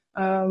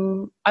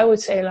I would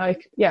say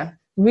like,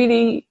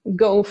 really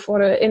go for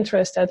the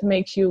interest that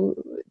makes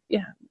you,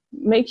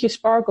 make you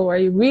sparkle, where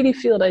you really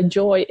feel that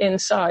joy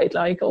inside,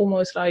 like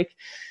almost like,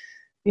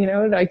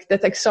 like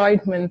that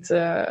excitement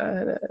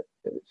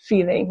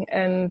feeling.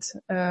 And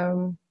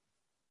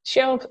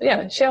shelf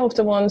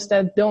the ones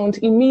that don't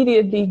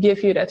immediately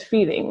give you that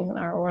feeling,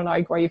 or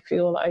like where you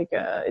feel like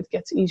it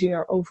gets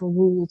easier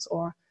overruled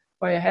or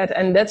by your head.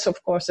 And that's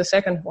of course the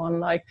second one.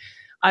 Like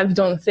I've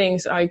done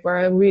things like where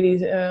I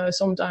really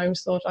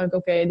sometimes thought like,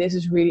 okay, this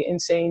is really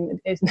insane,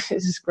 this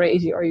is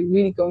crazy, are you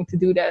really going to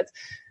do that?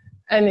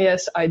 And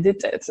yes, I did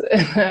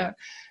that.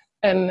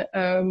 And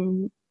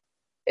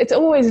it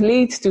always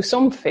leads to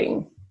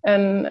something.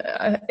 And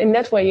in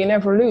that way, you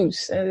never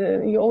lose.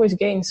 You always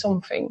gain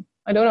something.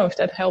 I don't know if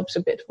that helps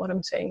a bit what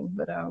I'm saying,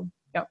 but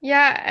yeah.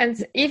 Yeah,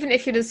 and even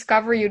if you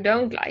discover you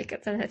don't like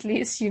it, then at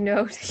least you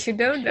know that you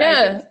don't like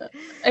it. Yeah,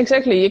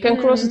 exactly. You can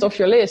cross it off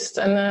your list.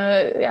 And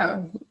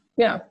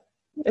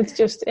it's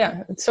just,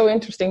 it's so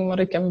interesting what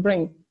it can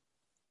bring.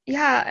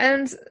 Yeah,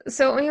 and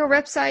so on your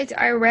website,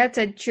 I read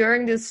that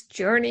during this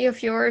journey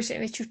of yours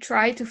in which you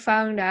tried to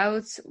find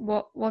out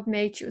what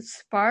made you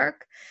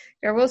spark,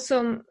 there was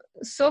some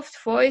soft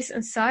voice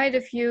inside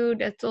of you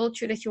that told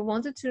you that you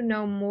wanted to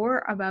know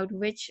more about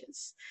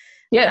witches.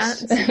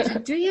 Yes.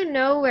 Do you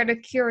know where the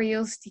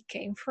curiosity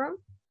came from?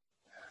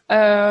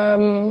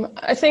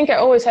 I think I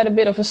always had a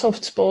bit of a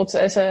soft spot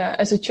as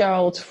a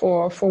child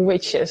for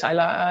witches.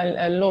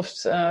 I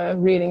loved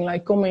reading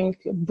like comic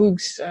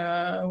books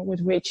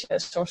with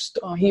witches,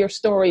 or hear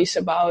stories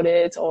about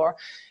it, or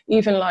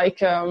even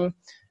like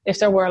if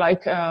there were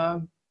like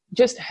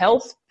just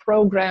health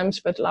programs,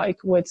 but like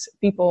with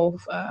people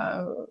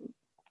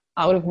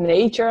out of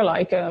nature,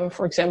 like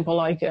for example,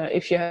 like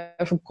if you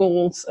have a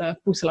cold,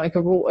 put like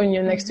a raw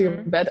onion next to your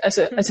bed. As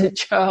a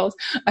child,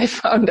 I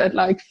found that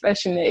like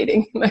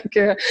fascinating. Like,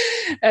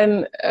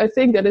 and I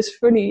think that is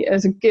funny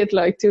as a kid,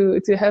 like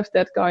to have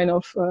that kind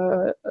of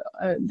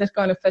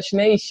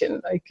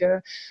fascination. Like,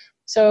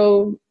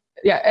 so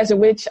yeah, as a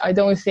witch, I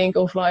don't think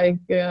of like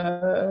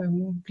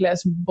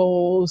glass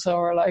balls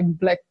or like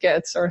black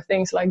cats or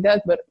things like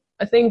that, but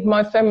I think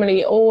my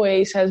family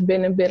always has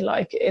been a bit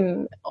like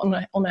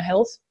on a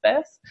health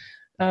path.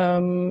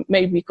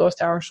 Maybe because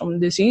there are some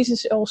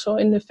diseases also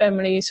in the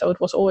family. So it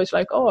was always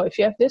like, oh, if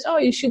you have this, oh,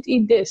 you should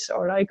eat this.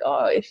 Or like,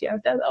 oh, if you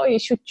have that, oh, you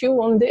should chew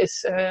on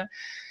this.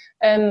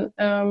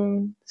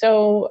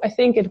 So I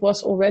think it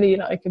was already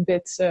like a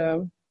bit,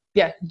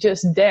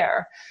 just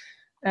there.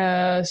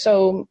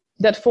 So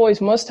that voice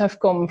must have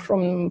come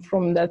from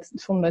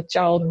that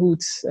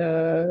childhood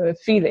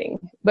feeling.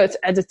 But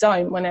at the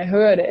time when I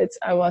heard it,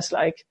 I was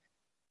like,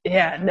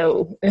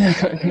 no,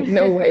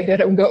 no way that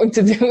I'm going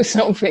to do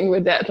something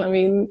with that. I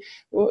mean,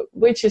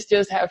 witches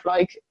just have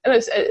like, and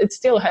it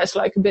still has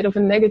like a bit of a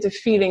negative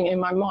feeling in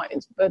my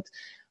mind. But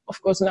of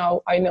course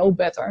now I know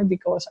better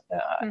because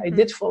I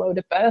did follow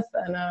the path,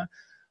 and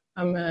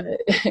I'm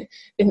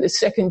in the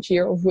second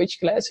year of witch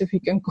class, if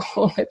you can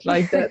call it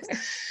like that,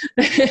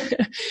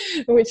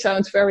 which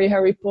sounds very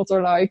Harry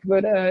Potter like.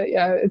 But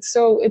yeah, it's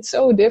so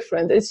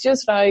different. It's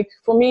just like,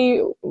 for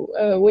me,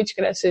 witch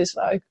class is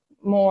like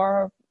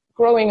more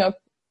growing up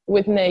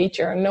with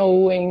nature,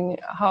 knowing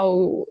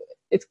how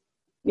it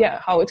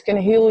can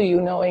heal you,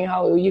 knowing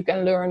how you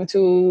can learn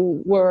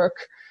to work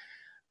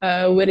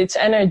with its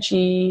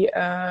energy,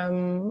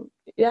 how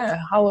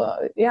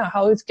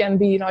it can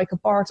be like a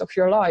part of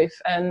your life.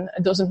 And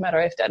it doesn't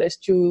matter if that is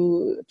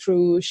through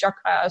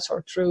chakras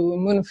or through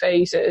moon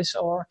phases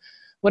or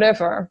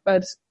whatever,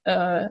 but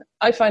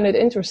I find it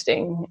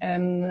interesting.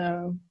 And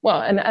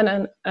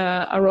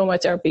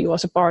aromatherapy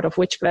was a part of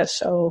witch class.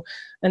 So,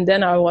 and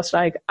then I was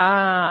like,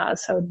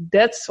 so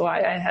that's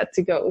why I had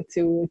to go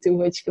to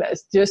witch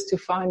class, just to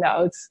find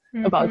out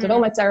about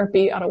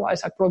aromatherapy.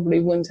 Otherwise I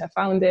probably wouldn't have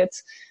found it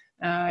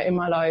in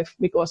my life,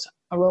 because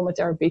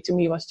aromatherapy to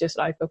me was just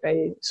like,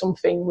 okay,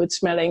 something with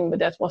smelling, but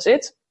that was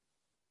it.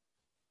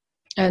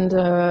 And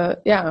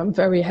I'm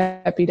very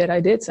happy that I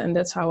did, and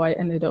that's how I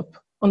ended up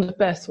on the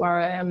path where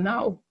I am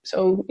now.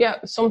 So yeah,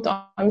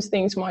 sometimes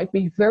things might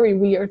be very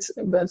weird,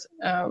 but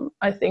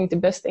I think the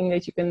best thing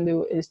that you can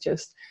do is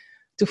just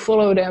to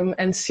follow them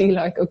and see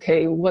like,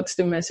 okay, what's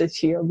the message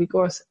here?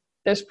 Because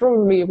there's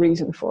probably a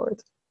reason for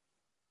it.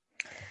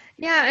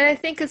 Yeah, and I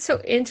think it's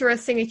so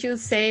interesting that you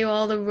say,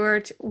 well, the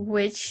word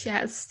witch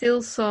has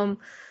still some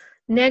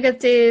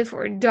negative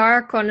or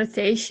dark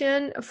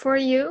connotation for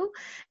you.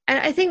 And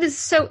I think this is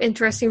so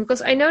interesting,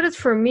 because I know that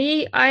for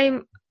me,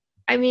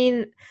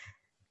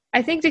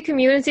 I think the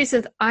communities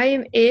that I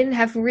am in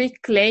have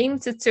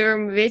reclaimed the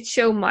term witch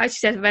so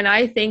much that when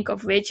I think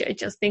of witch, I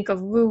just think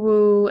of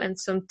woo-woo and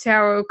some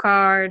tarot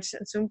cards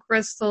and some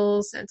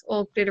crystals and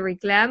all glittery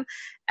glam,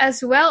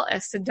 as well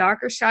as the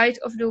darker side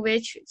of the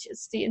witch, which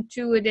is the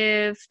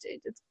intuitive,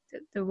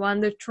 the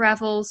one that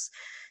travels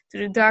to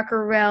the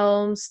darker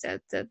realms,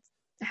 that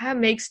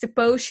makes the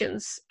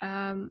potions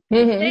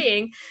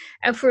playing.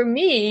 And for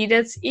me,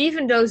 that's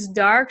even those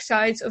dark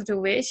sides of the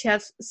witch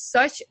have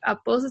such a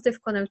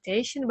positive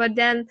connotation. But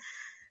then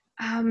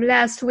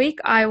last week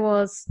I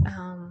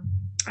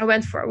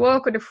went for a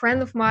walk with a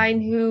friend of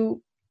mine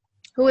who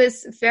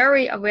is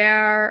very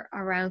aware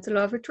around the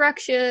law of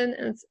attraction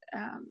and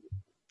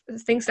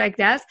things like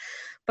that,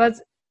 but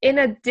in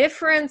a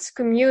different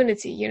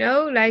community,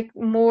 like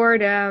more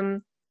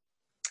the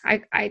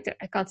I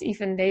can't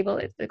even label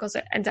it, because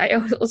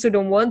I also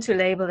don't want to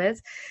label it,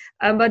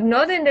 but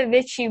not in the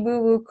witchy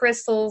woo-woo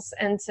crystals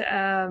and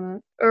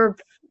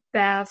herb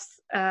bath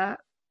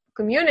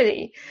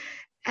community.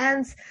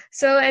 And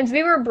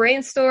we were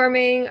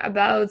brainstorming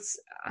about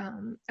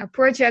a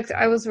project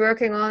I was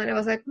working on, and I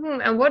was like,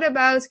 and what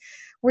about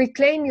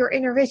reclaim your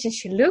inner witch? And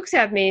she looked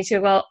at me and she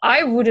said, well,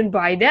 I wouldn't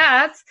buy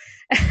that.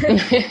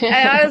 And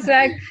I was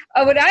like,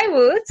 oh, but I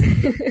would.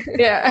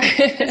 Yeah.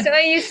 So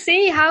you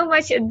see how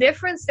much a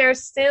difference there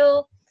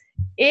still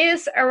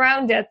is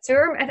around that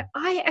term. And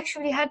I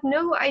actually had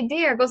no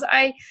idea, because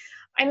I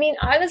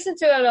listen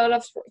to a lot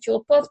of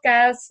spiritual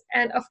podcasts,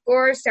 and of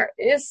course there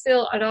is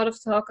still a lot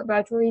of talk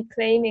about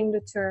reclaiming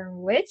the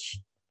term witch,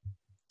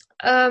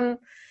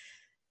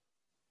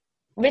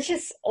 which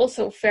is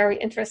also very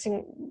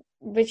interesting,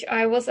 which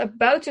I was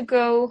about to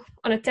go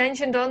on a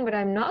tangent on, but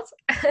I'm not.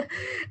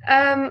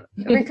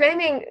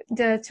 Reclaiming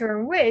the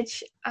term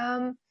witch.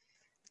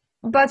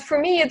 But for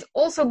me, it's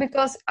also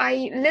because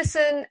I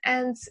listen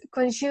and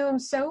consume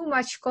so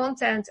much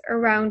content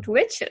around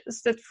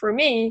witches that for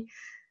me,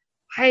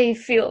 I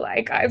feel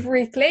like I've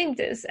reclaimed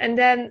this. And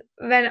then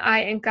when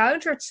I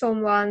encountered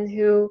someone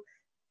who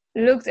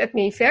looked at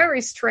me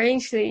very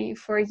strangely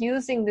for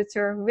using the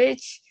term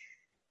witch,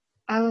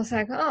 I was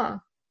like,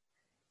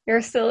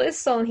 there still is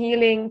some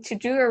healing to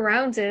do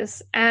around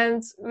this,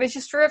 and which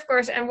is true, of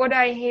course. And what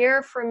I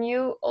hear from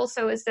you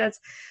also is that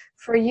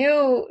for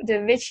you,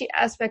 the witchy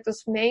aspect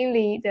was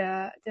mainly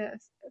the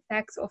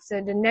fact of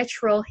the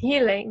natural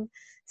healing.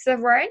 Is that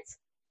right?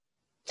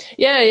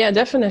 Yeah,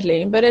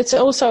 definitely. But it's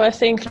also, I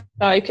think,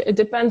 like, it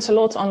depends a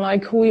lot on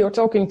like who you're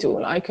talking to.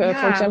 Like,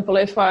 for example,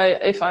 if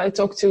I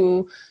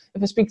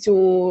speak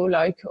to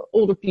like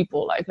older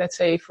people, like let's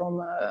say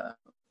from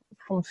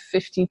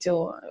 50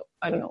 till,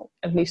 I don't know,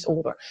 at least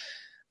older.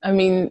 I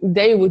mean,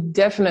 they would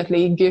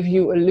definitely give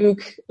you a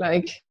look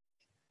like,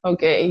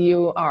 okay,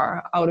 you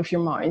are out of your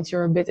mind.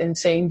 You're a bit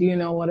insane. Do you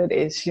know what it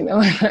is?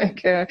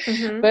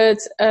 But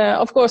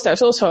of course,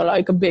 there's also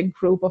like a big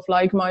group of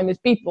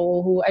like-minded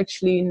people who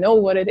actually know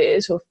what it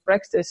is, who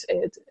practice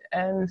it,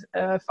 and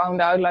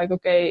found out like,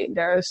 okay,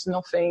 there's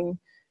nothing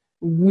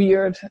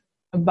weird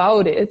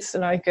about it.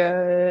 Like,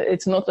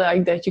 it's not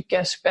like that you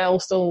cast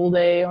spells the whole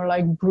day or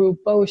like brew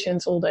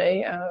potions all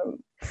day.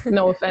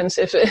 No offense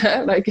if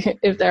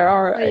there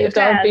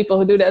are people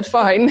who do that,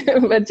 fine.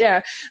 But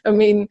yeah, I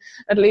mean,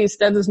 at least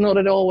that is not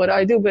at all what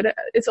I do. But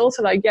it's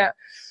also like,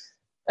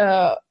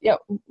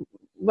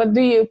 what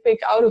do you pick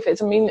out of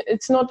it? I mean,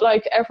 it's not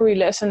like every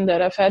lesson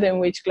that I've had in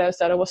witch class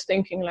that I was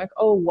thinking like,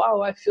 oh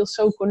wow, I feel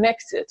so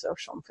connected or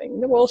something.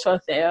 There were also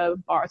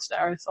parts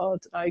there I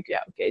thought like,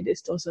 yeah, okay,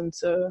 this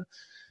doesn't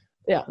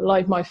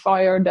light my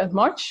fire that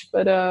much,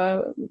 but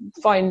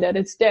fine that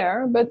it's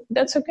there, but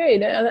that's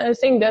okay. And I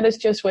think that is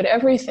just with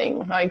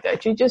everything like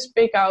that. You just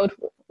pick out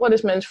what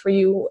is meant for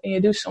you and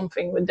you do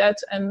something with that,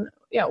 and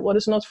what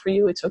is not for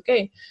you, it's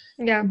okay.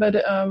 Yeah. But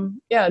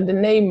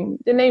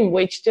the name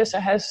witch just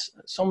has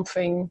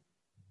something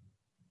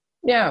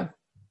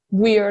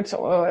weird,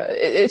 or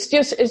it's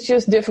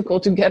just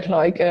difficult to get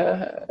like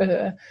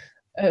a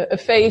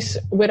face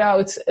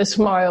without a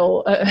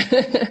smile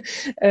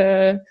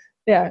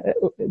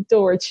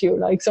towards you.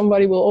 Like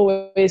somebody will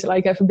always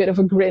like have a bit of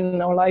a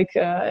grin, or like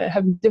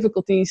have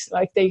difficulties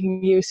like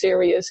taking you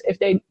serious if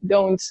they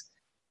don't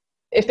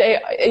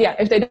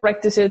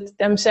practice it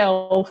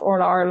themselves,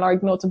 or are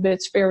like not a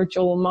bit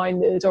spiritual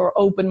minded or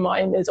open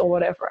minded or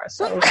whatever.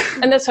 So,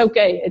 and that's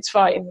okay. It's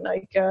fine.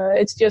 Like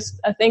it's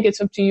just, I think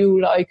it's up to you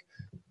like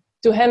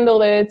to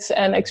handle it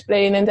and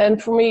explain. And then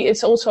for me,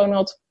 it's also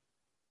not,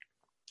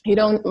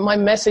 my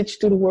message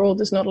to the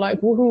world is not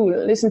like, woohoo,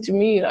 listen to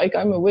me, like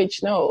I'm a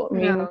witch. No, I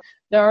mean,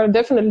 there are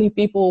definitely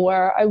people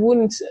where I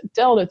wouldn't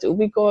tell it to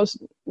because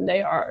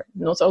they are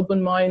not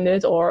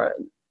open-minded, or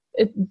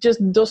it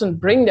just doesn't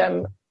bring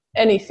them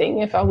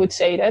anything, if I would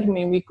say that. I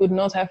mean, we could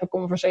not have a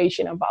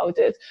conversation about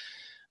it.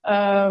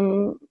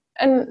 And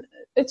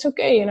it's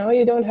okay,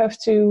 you don't have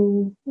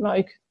to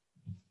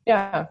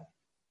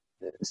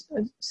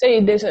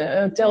say this,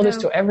 tell this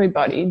to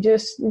everybody.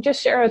 Just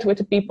share it with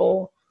the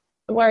people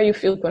where you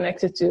feel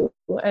connected to,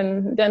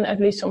 and then at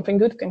least something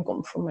good can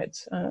come from it.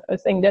 I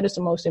think that is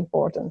the most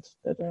important.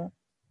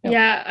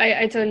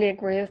 I totally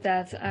agree with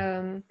that.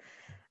 I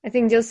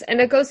think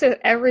and it goes with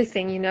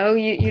everything,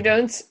 you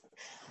don't,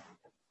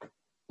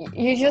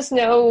 you just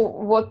know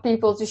what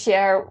people to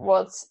share,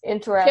 what's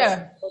interest,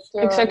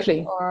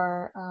 exactly,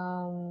 or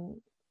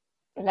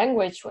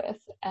language with,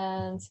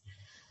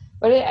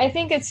 but I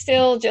think it's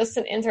still just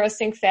an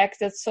interesting fact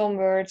that some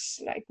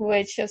words like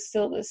witch have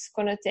still this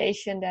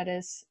connotation that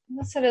is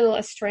that's a little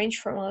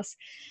estranged from us.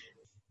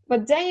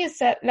 But then you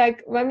said,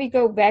 like, when we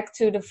go back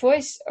to the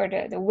voice or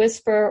the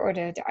whisper or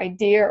the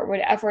idea or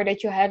whatever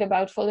that you had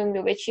about following the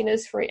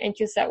witchiness and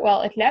you said,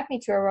 well, it led me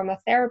to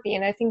aromatherapy.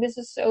 And I think this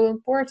is so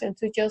important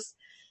to just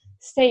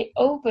stay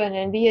open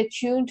and be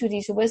attuned to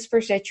these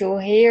whispers that you'll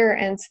hear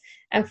and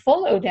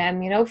follow them,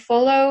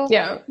 follow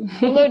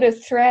the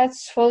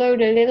threads, follow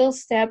the little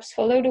steps,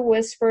 follow the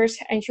whispers,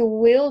 and you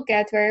will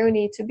get where you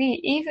need to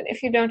be, even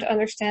if you don't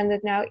understand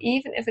it now,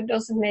 even if it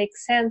doesn't make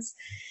sense.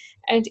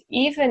 And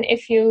even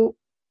if you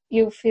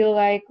feel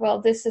like, well,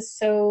 this is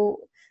so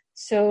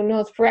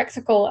not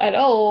practical at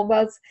all,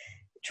 but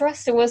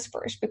trust the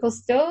whispers,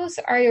 because those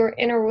are your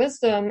inner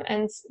wisdom,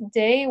 and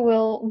they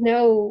will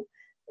know,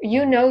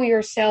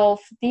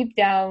 yourself deep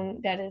down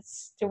that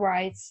it's the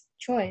right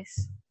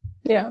choice.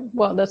 Yeah,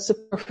 well, that's the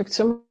perfect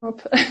sum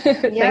up.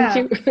 Thank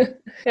you.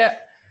 Yeah.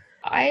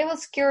 I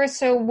was curious,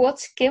 so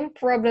what skin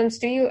problems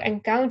do you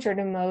encounter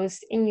the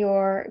most in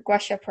your gua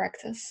sha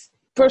practice?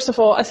 First of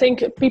all, I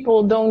think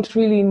people don't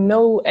really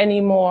know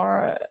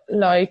anymore,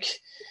 like,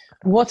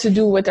 what to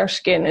do with their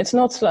skin. It's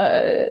not,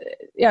 it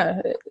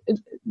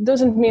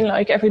doesn't mean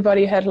like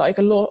everybody had like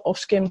a lot of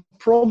skin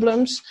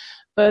problems,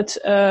 but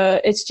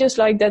it's just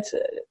like that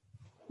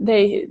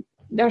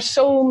there are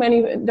so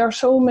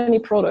many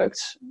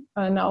products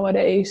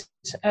nowadays,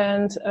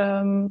 and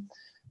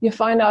you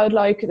find out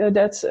like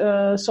that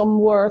some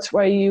words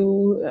where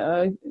you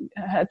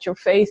had your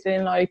faith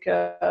in, like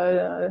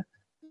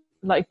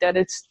that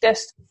it's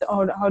tested,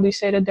 or how do you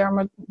say that,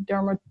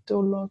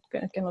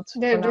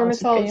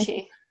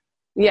 dermatology.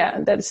 Yeah,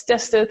 that it's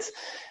tested,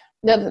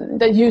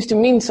 that used to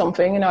mean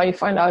something, and now you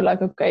find out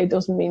like, okay, it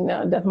doesn't mean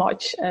that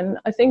much. And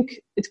I think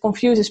it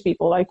confuses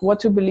people, like what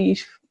to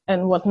believe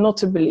and what not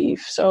to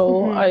believe.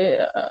 So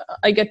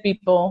I get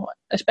people,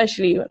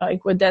 especially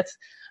like with that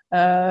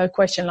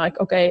question, like,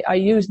 okay, I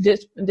use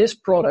this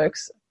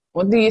product,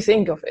 what do you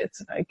think of it?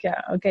 Like,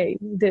 yeah, okay,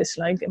 this,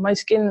 like my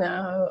skin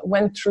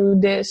went through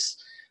this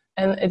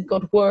and it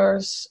got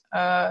worse.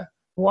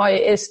 Why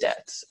is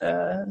that?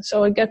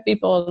 So I get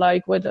people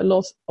like with a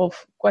lot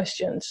of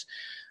questions.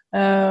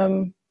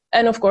 And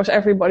of course,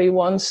 everybody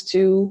wants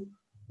to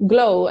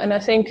glow. And I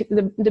think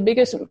the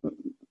biggest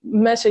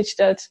message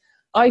that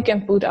I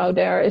can put out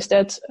there is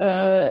that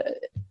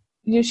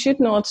you should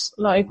not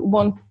like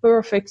want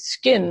perfect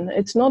skin.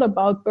 It's not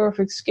about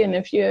perfect skin.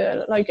 If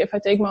I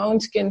take my own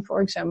skin,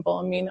 for example,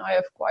 I mean, I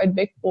have quite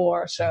big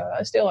pores.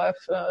 I still have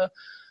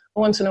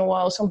once in a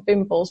while some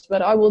pimples,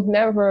 but I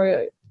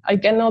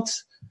cannot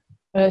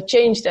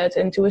change that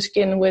into a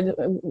skin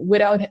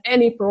without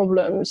any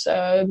problems,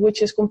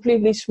 which is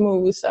completely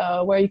smooth,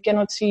 where you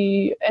cannot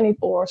see any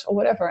pores or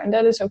whatever, and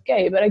that is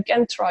okay. But I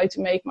can try to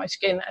make my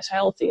skin as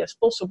healthy as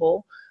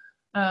possible,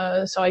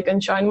 so I can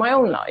shine my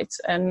own light.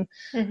 And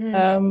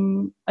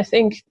I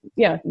think,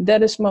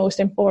 that is most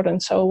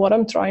important. So what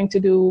I'm trying to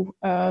do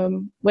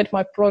with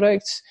my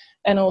products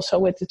and also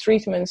with the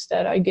treatments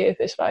that I give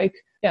is like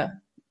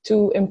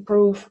to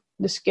improve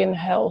the skin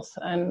health.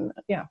 And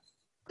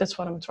that's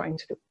what I'm trying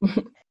to do.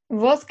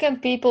 What can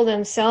people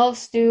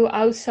themselves do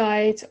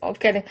outside of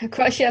getting a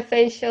gua sha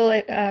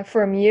facial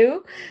from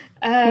you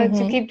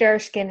to keep their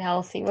skin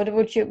healthy? What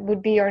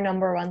would be your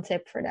number one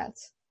tip for that?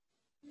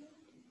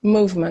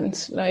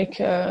 Movement,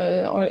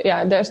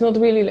 there's not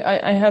really,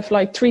 I have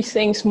like 3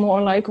 things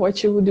more like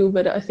what you would do,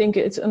 but I think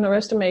it's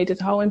underestimated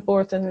how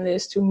important it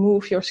is to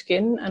move your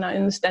skin. And I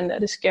understand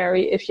that is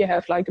scary if you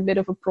have like a bit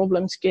of a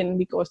problem skin,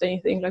 because then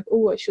you think like,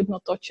 oh, I should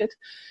not touch it.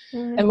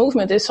 And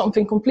movement is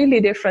something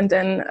completely different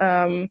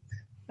than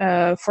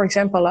for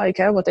example, like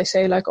what they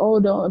say, like,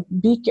 oh, don't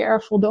be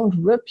careful, don't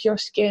rub your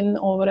skin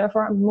or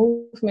whatever.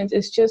 Movement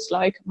is just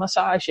like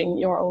massaging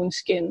your own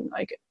skin.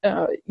 Like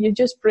you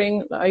just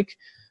bring like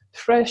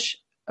fresh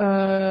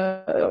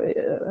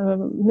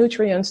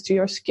nutrients to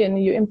your skin.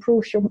 You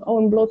improve your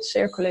own blood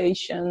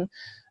circulation.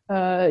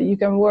 You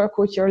can work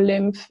with your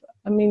lymph.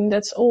 I mean,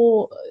 that's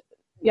all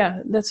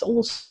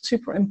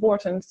super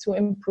important to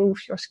improve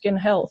your skin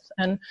health.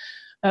 And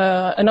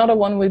another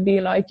one would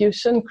be like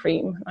use sun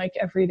cream like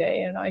every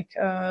day. And like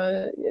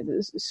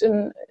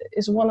sun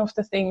is one of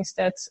the things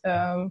that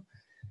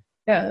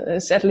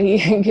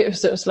sadly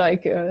gives us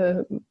like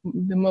the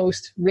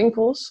most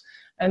wrinkles.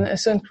 And a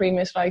sun cream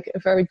is like a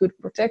very good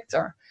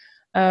protector.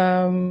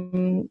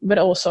 But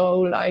also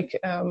like,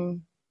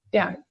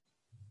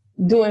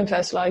 do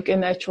invest like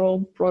in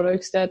natural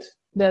products that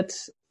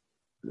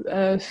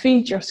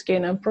feed your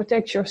skin and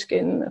protect your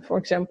skin. For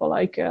example,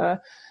 like,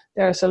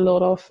 there's a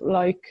lot of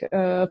like,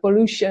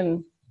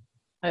 pollution,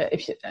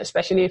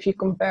 especially if you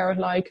compare it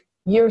like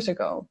years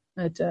ago,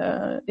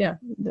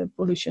 the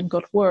pollution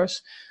got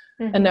worse.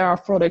 And there are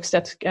products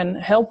that can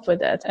help with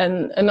that.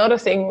 And another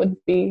thing would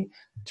be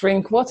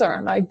drink water,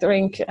 like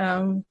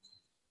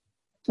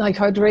like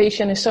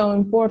hydration is so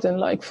important.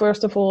 Like,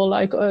 first of all,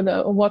 like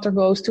the water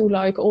goes to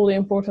like all the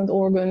important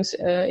organs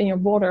in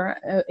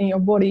your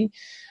body.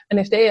 And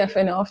if they have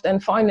enough, then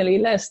finally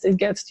last it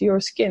gets to your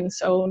skin.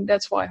 So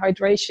that's why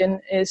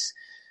hydration is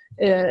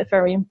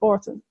very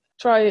important.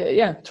 Try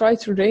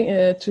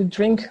to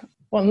drink,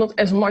 well, not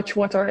as much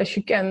water as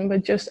you can,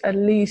 but just at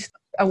least,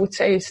 I would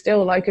say,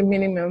 still like a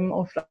minimum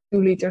of like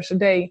 2 liters a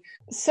day.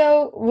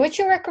 So would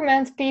you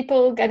recommend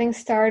people getting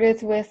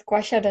started with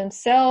gua sha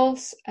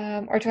themselves,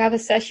 or to have a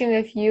session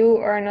with you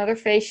or another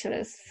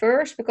facialist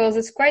first? Because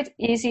it's quite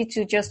easy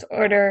to just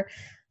order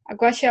a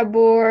gua sha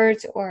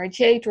board or a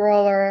jade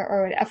roller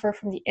or whatever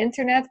from the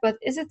internet. But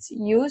is it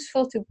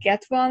useful to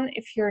get one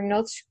if you're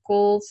not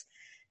schooled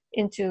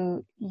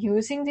into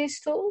using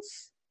these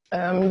tools?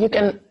 You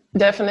can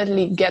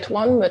definitely get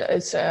one, but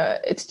it's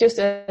just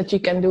that you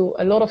can do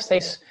a lot of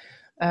things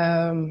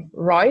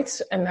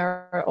right, and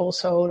there are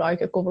also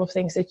like a couple of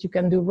things that you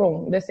can do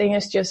wrong. The thing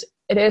is just,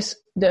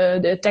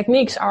 the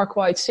techniques are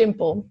quite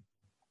simple,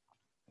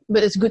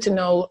 but it's good to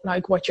know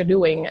like what you're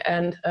doing.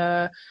 And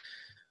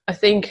I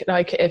think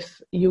like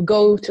if you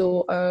go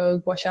to a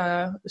gua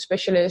sha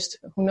specialist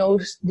who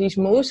knows these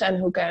moves and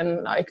who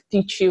can like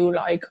teach you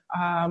like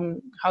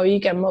how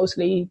you can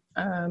mostly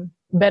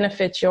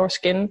benefit your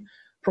skin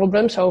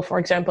problem. So for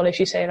example, if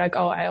you say like,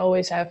 oh, I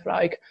always have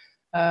like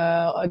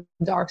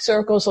dark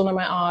circles under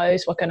my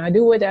eyes, what can I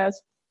do with that?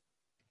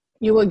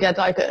 You will get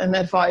like an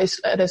advice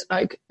that is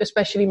like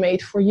especially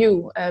made for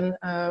you. And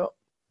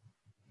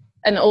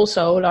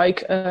also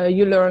like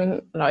you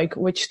learn like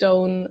which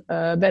stone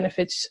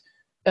benefits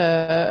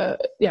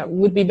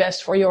would be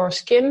best for your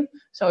skin.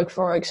 So like,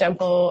 for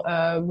example,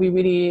 we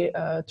really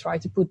try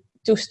to put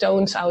 2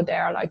 stones out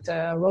there, like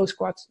the rose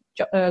quartz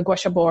gua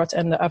sha board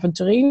and the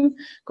aventurine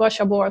gua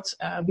sha board,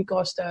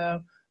 because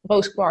the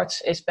rose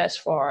quartz is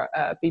best for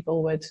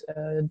people with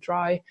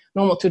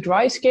normal to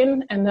dry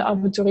skin, and the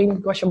aventurine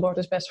gua sha board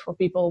is best for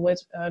people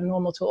with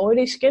normal to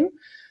oily skin.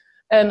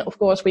 And of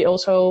course, we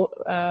also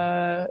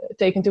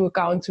take into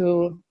account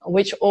to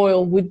which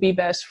oil would be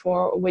best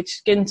for which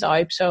skin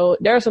type. So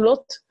there's a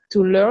lot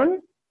to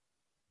learn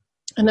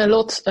and a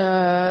lot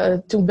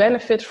to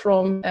benefit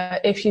from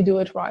if you do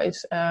it right.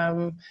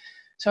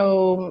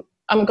 So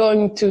I'm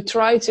going to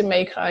try to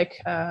make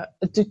like a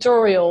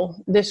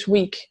tutorial this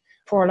week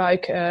for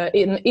like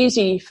an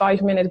easy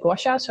 5-minute gua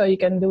sha, so you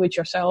can do it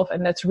yourself.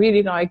 And that's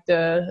really like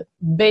the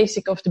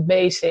basic of the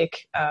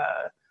basic.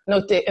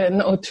 No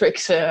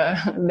tricks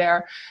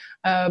there,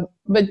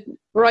 but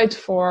right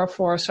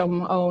for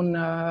some own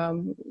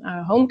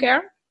home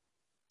care.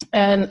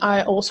 And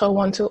I also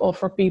want to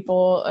offer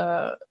people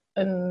a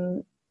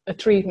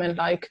treatment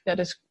like that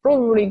is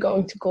probably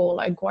going to go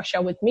like gua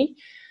sha with me.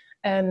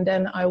 And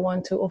then I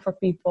want to offer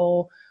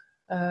people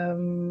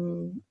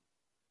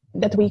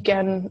that we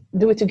can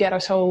do it together.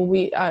 So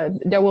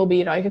there will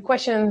be like a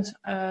questions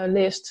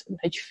list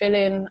that you fill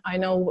in. I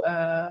know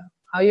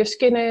how your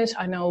skin is.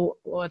 I know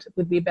what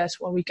would be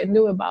best, what we can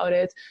do about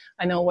it.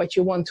 I know what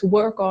you want to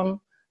work on.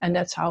 And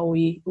that's how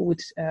we would,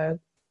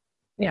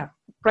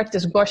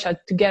 practice gua sha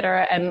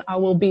together. And I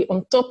will be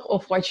on top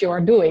of what you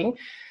are doing.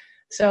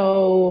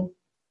 So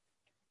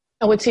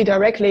I would see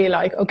directly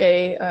like,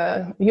 okay,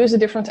 use a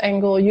different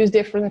angle, use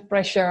different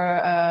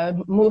pressure,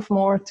 move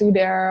more to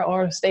there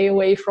or stay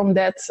away from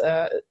that.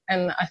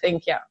 And I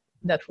think,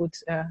 that would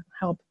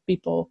help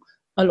people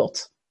a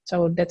lot.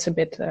 So that's a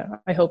bit,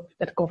 I hope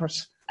that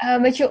covers.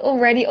 But you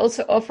already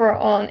also offer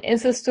on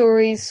Insta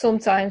Stories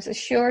sometimes a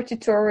short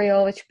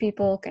tutorial which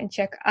people can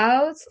check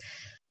out.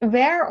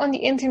 Where on the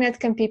internet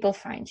can people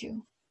find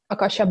you?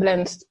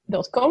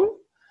 akashablend.com.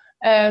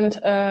 And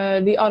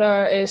the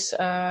other is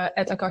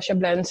at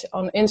akashablend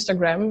on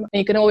Instagram. And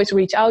you can always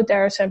reach out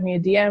there, send me a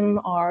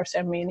DM or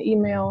send me an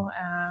email.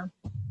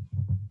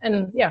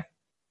 And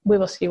we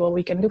will see what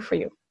we can do for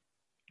you.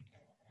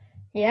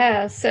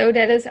 Yeah, so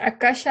that is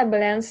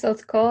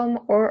akashablends.com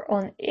or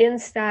on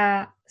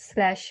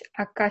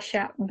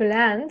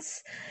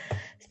Insta/akashablends.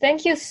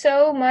 Thank you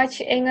so much,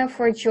 Inge,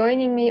 for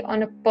joining me on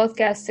the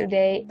podcast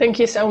today. Thank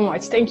you so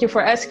much. Thank you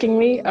for asking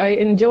me. I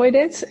enjoyed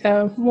it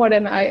more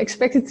than I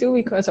expected to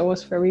because I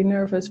was very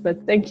nervous.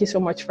 But thank you so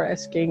much for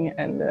asking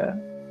and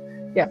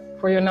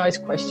for your nice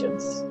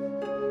questions.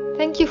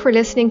 Thank you for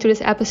listening to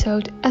this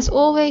episode. As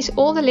always,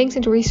 all the links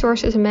and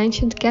resources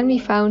mentioned can be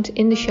found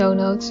in the show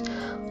notes.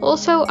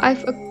 Also, I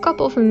have a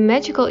couple of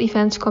magical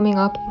events coming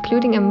up,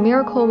 including a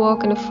miracle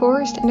walk in the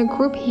forest and a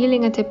group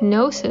healing and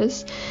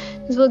hypnosis.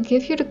 This will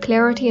give you the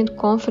clarity and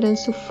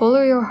confidence to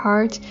follow your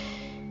heart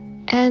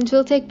and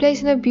will take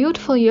place in a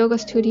beautiful yoga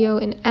studio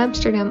in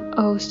Amsterdam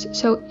Oost.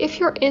 So if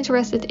you're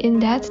interested in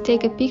that,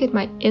 take a peek at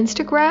my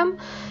Instagram,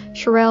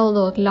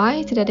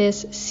 Charelle.light, that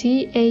is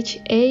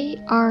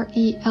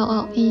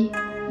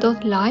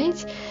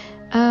CHARELLE.light.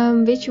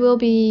 Which will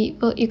be,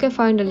 you can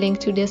find a link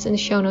to this in the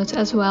show notes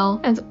as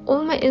well. And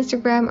on my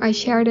Instagram, I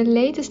share the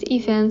latest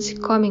events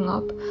coming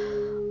up.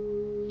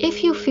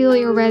 If you feel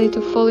you're ready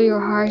to follow your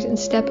heart and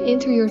step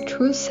into your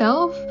true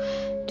self,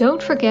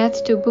 don't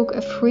forget to book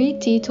a free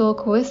tea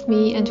talk with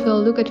me and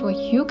we'll look at what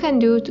you can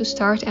do to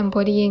start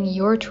embodying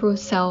your true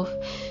self.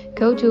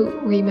 Go to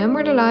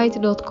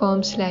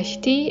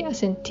rememberthelight.com/tea,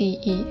 as in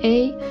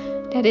TEA.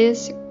 That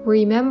is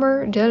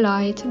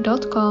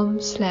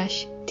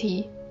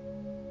rememberthelight.com/tea.